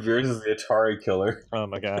Veers? I hear Veers is the Atari killer. Oh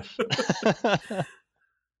my gosh.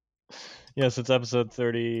 Yes, it's episode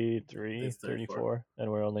 33, 34, and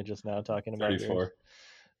we're only just now talking about 34.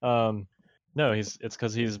 Veers. No, it's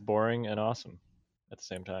because he's boring and awesome at the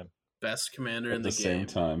same time. Best commander in the game. At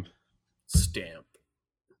the same time. Stamp.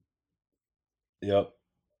 Yep.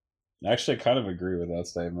 Actually, I kind of agree with that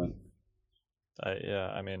statement.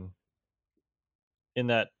 I mean, in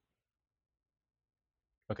that.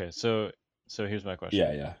 Okay, so here's my question.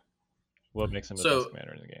 Yeah. What makes him the best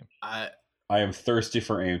commander in the game? I am thirsty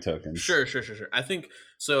for aim tokens. Sure. I think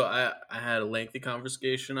so. I had a lengthy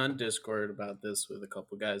conversation on Discord about this with a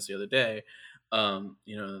couple guys the other day.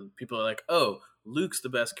 People are like, "Oh, Luke's the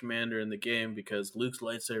best commander in the game because Luke's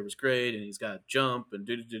lightsaber is great and he's got jump and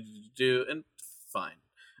do and fine."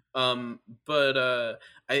 But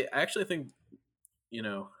I actually think,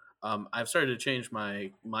 I've started to change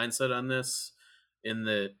my mindset on this. In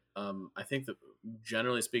that, I think that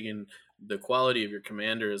generally speaking, the quality of your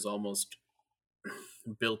commander is almost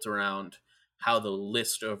built around how the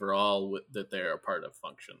list overall that they're a part of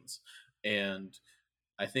functions. And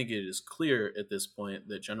I think it is clear at this point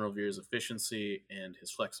that General Veers' efficiency and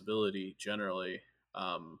his flexibility generally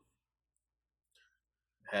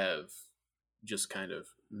have just kind of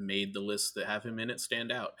made the lists that have him in it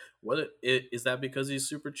stand out. Is that because he's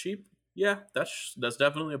super cheap? Yeah, that's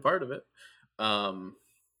definitely a part of it.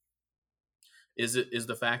 Is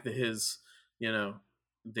the fact that his,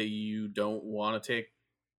 that you don't want to take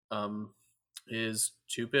his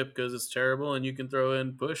 2-pip because it's terrible and you can throw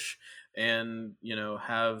in push and,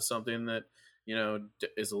 have something that,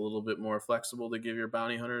 is a little bit more flexible to give your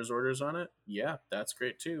bounty hunters orders on it. Yeah, that's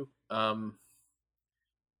great too. I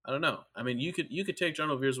don't know. I mean, you could take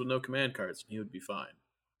General Veers with no command cards and he would be fine.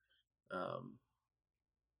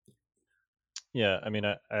 Yeah, I mean,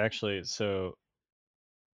 I actually, so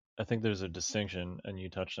I think there's a distinction, and you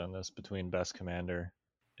touched on this, between best commander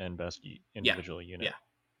and best individual unit. Yeah.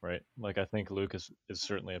 Right? Like, I think Luke is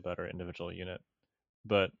certainly a better individual unit,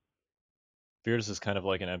 but Veers is kind of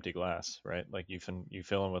like an empty glass, right? Like, you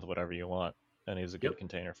fill him with whatever you want, and he's a good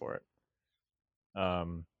container for it.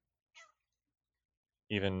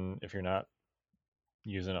 Even if you're not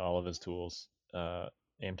using all of his tools,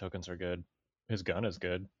 aim tokens are good. His gun is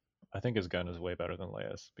good. I think his gun is way better than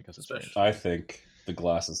Leia's because it's ranged. I think the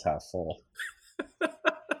glass is half full.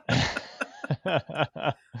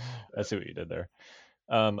 I see what you did there.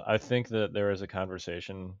 I think that there is a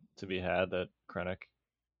conversation to be had that Krennic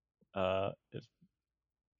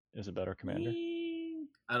is a better commander.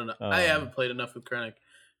 I don't know. I haven't played enough with Krennic.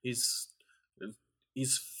 He's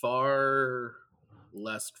far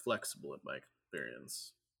less flexible in my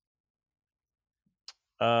experience.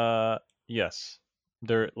 Yes.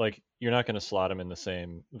 They're like, you're not going to slot him in the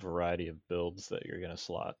same variety of builds that you're going to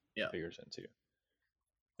slot Veers into.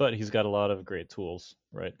 But he's got a lot of great tools,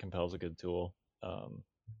 right? Compel's a good tool.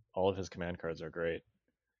 All of his command cards are great.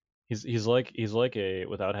 He's like a,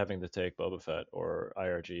 without having to take Boba Fett or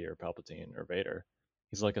IRG or Palpatine or Vader,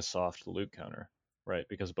 he's like a soft Luke counter, right?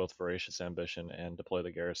 Because both Voracious Ambition and Deploy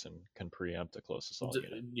the Garrison can preempt a close assault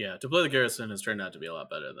unit. Yeah, Deploy the Garrison has turned out to be a lot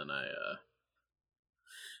better than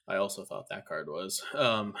I also thought that card was.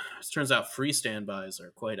 It turns out free standbys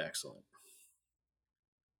are quite excellent.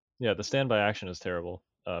 Yeah, the standby action is terrible.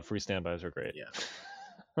 Free standbys are great.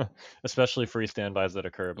 Yeah. Especially free standbys that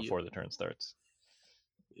occur before the turn starts.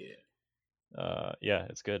 Yeah. Yeah,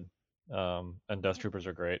 it's good. And Death Troopers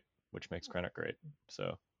are great, which makes Krennic great.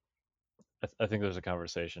 So I think there's a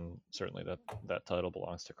conversation certainly that title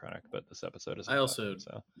belongs to Krennic, but this episode isn't. I also about him,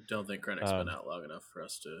 so. don't think Krennic's been out long enough for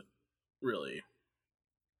us to really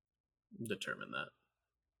determine that.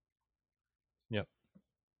 Yep.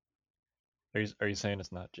 Are you saying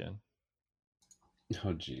it's not Jin?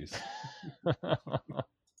 Oh jeez.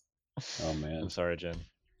 Oh man. I'm sorry, Jin.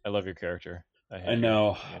 I love your character. I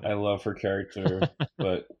know. I love her character,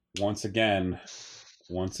 but once again,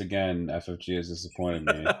 FFG has disappointed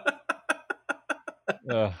me.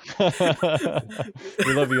 We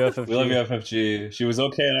love you, FFG. We love you, FFG. She was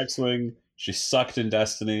okay in X-Wing. She sucked in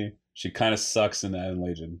Destiny. She kind of sucks in the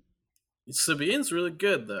Legion. Sabine's really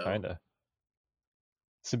good, though. Kinda.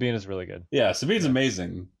 Sabine is really good. Yeah, Sabine's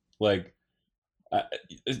amazing. Like,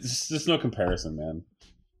 it's just no comparison, man.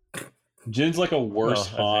 Jin's like a worse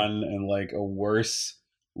Han and like a worse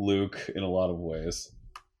Luke in a lot of ways.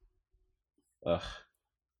 Ugh.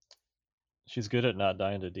 She's good at not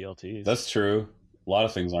dying to DLTs. That's true. A lot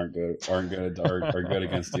of things are good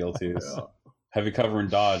against DLTs. Yeah. Heavy cover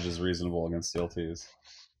and dodge is reasonable against DLTs.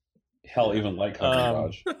 Hell, even light cover and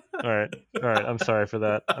dodge. All right. I'm sorry for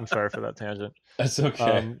that. Tangent. That's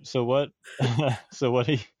okay. So what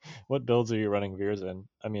builds are you running Veers in?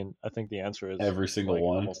 I mean, I think the answer is every single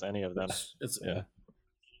one. Almost any of them. Yeah.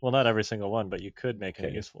 Well, not every single one, but you could make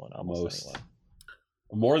it useful in almost any one.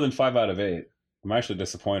 More than 5 out of 8. I'm actually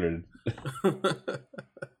disappointed.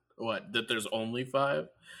 What? That there's only 5?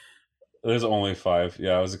 There's only 5.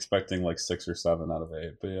 Yeah, I was expecting like 6 or 7 out of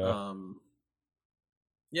 8, but yeah.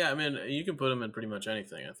 Yeah, I mean, you can put him in pretty much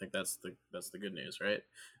anything. I think that's the good news, right?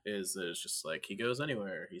 Is that it's just like he goes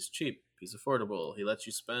anywhere. He's cheap. He's affordable. He lets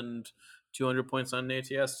you spend 200 points on an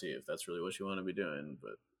ATST if that's really what you want to be doing.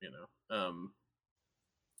 But I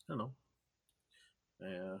don't know.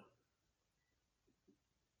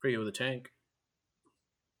 Pretty good with a tank.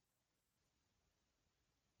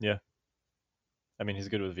 Yeah. I mean, he's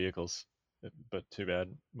good with vehicles, but too bad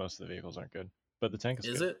most of the vehicles aren't good. But the tank is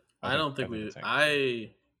good. Is it? I don't think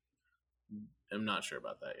I am not sure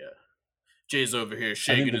about that yet. Jay's over here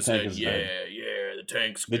shaking his head. Yeah, the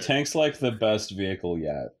tank's good. The tank's like the best vehicle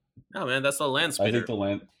yet. No, man, that's the land speeder. I think the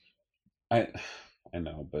land... I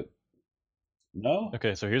know, but... No?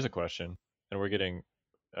 Okay, so here's a question. And we're getting...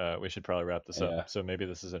 we should probably wrap this up. So maybe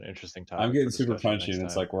this is an interesting topic. I'm getting super punchy, and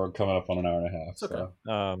it's like we're coming up on an hour and a half. It's okay.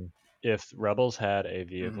 So. If Rebels had a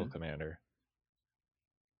vehicle commander,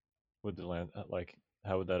 would the land...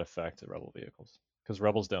 how would that affect the Rebel vehicles? Because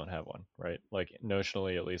Rebels don't have one, right? Like,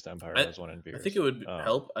 notionally, at least Empire has one in Veers. I think it would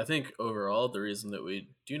help. I think overall, the reason that we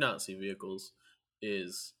do not see vehicles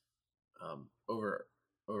is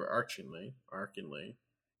overarchingly,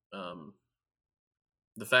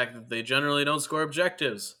 the fact that they generally don't score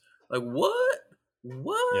objectives. Like, what?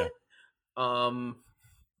 Yeah.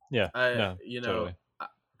 Totally.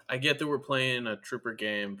 I get that we're playing a trooper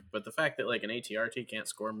game, but the fact that like an ATRT can't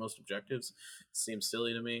score most objectives seems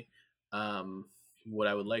silly to me. What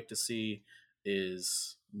I would like to see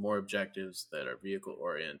is more objectives that are vehicle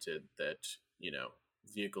oriented, that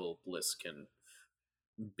vehicle lists can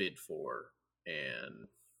bid for and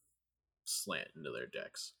slant into their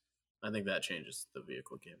decks. I think that changes the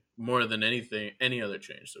vehicle game more than any other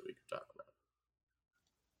change that we could talk about.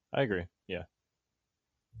 I agree. Yeah,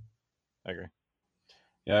 I agree.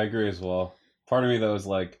 Yeah, I agree as well. Part of me though is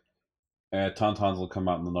like, Tauntauns will come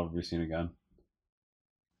out and they'll never be seen again.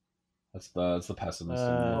 That's the pessimist in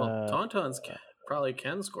me. Well, Tauntauns probably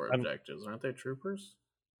can score objectives, aren't they? Troopers.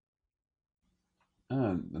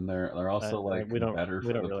 And they're also better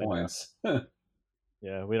for the really points.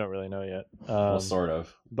 Yeah, we don't really know yet. Well, sort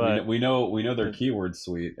of. But we know their keyword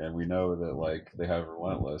suite, and we know that like they have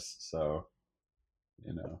Relentless. So,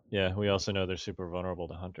 Yeah, we also know they're super vulnerable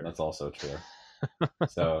to Hunter. That's also true.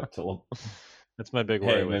 So that's my big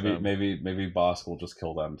worry. Maybe Bosk will just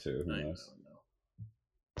kill them too. Who knows?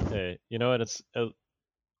 Hey, you know what? It's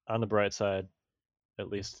on the bright side. At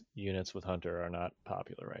least units with Hunter are not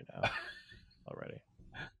popular right now. Already.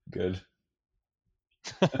 Good.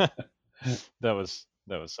 That was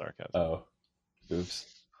sarcasm. Oh, oops.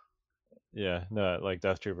 Yeah, no, like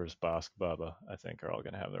Death Troopers, Bosk, Bubba, I think are all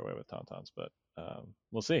going to have their way with Tauntauns, but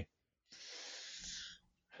we'll see.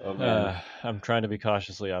 Oh, man. I'm trying to be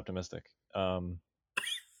cautiously optimistic. All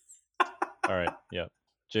right, yeah.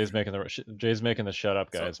 Jay's making the shut up,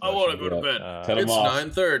 guys. So, I want to go to bed. It's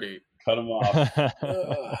 9:30. Cut him off.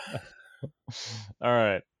 All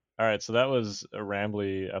right. So that was a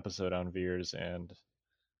rambly episode on Veers and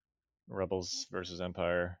Rebels versus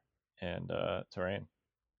Empire and terrain.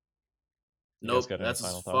 Nope, that's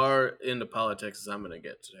as far into politics as I'm going to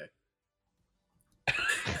get today.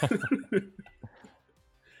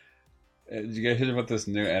 Did you guys hear about this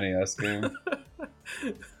new NES game?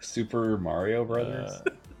 Super Mario Brothers?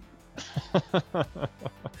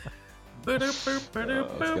 It's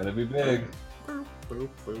gonna be big. For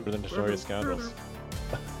the Notorious Scoundrels.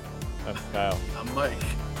 I'm Kyle. I'm Mike.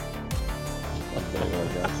 I'm Daniel, I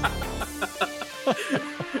guess.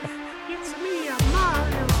 It's me, I'm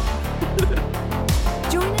Mario.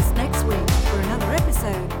 Join us next week for another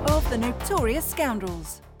episode of The Notorious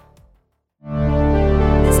Scoundrels.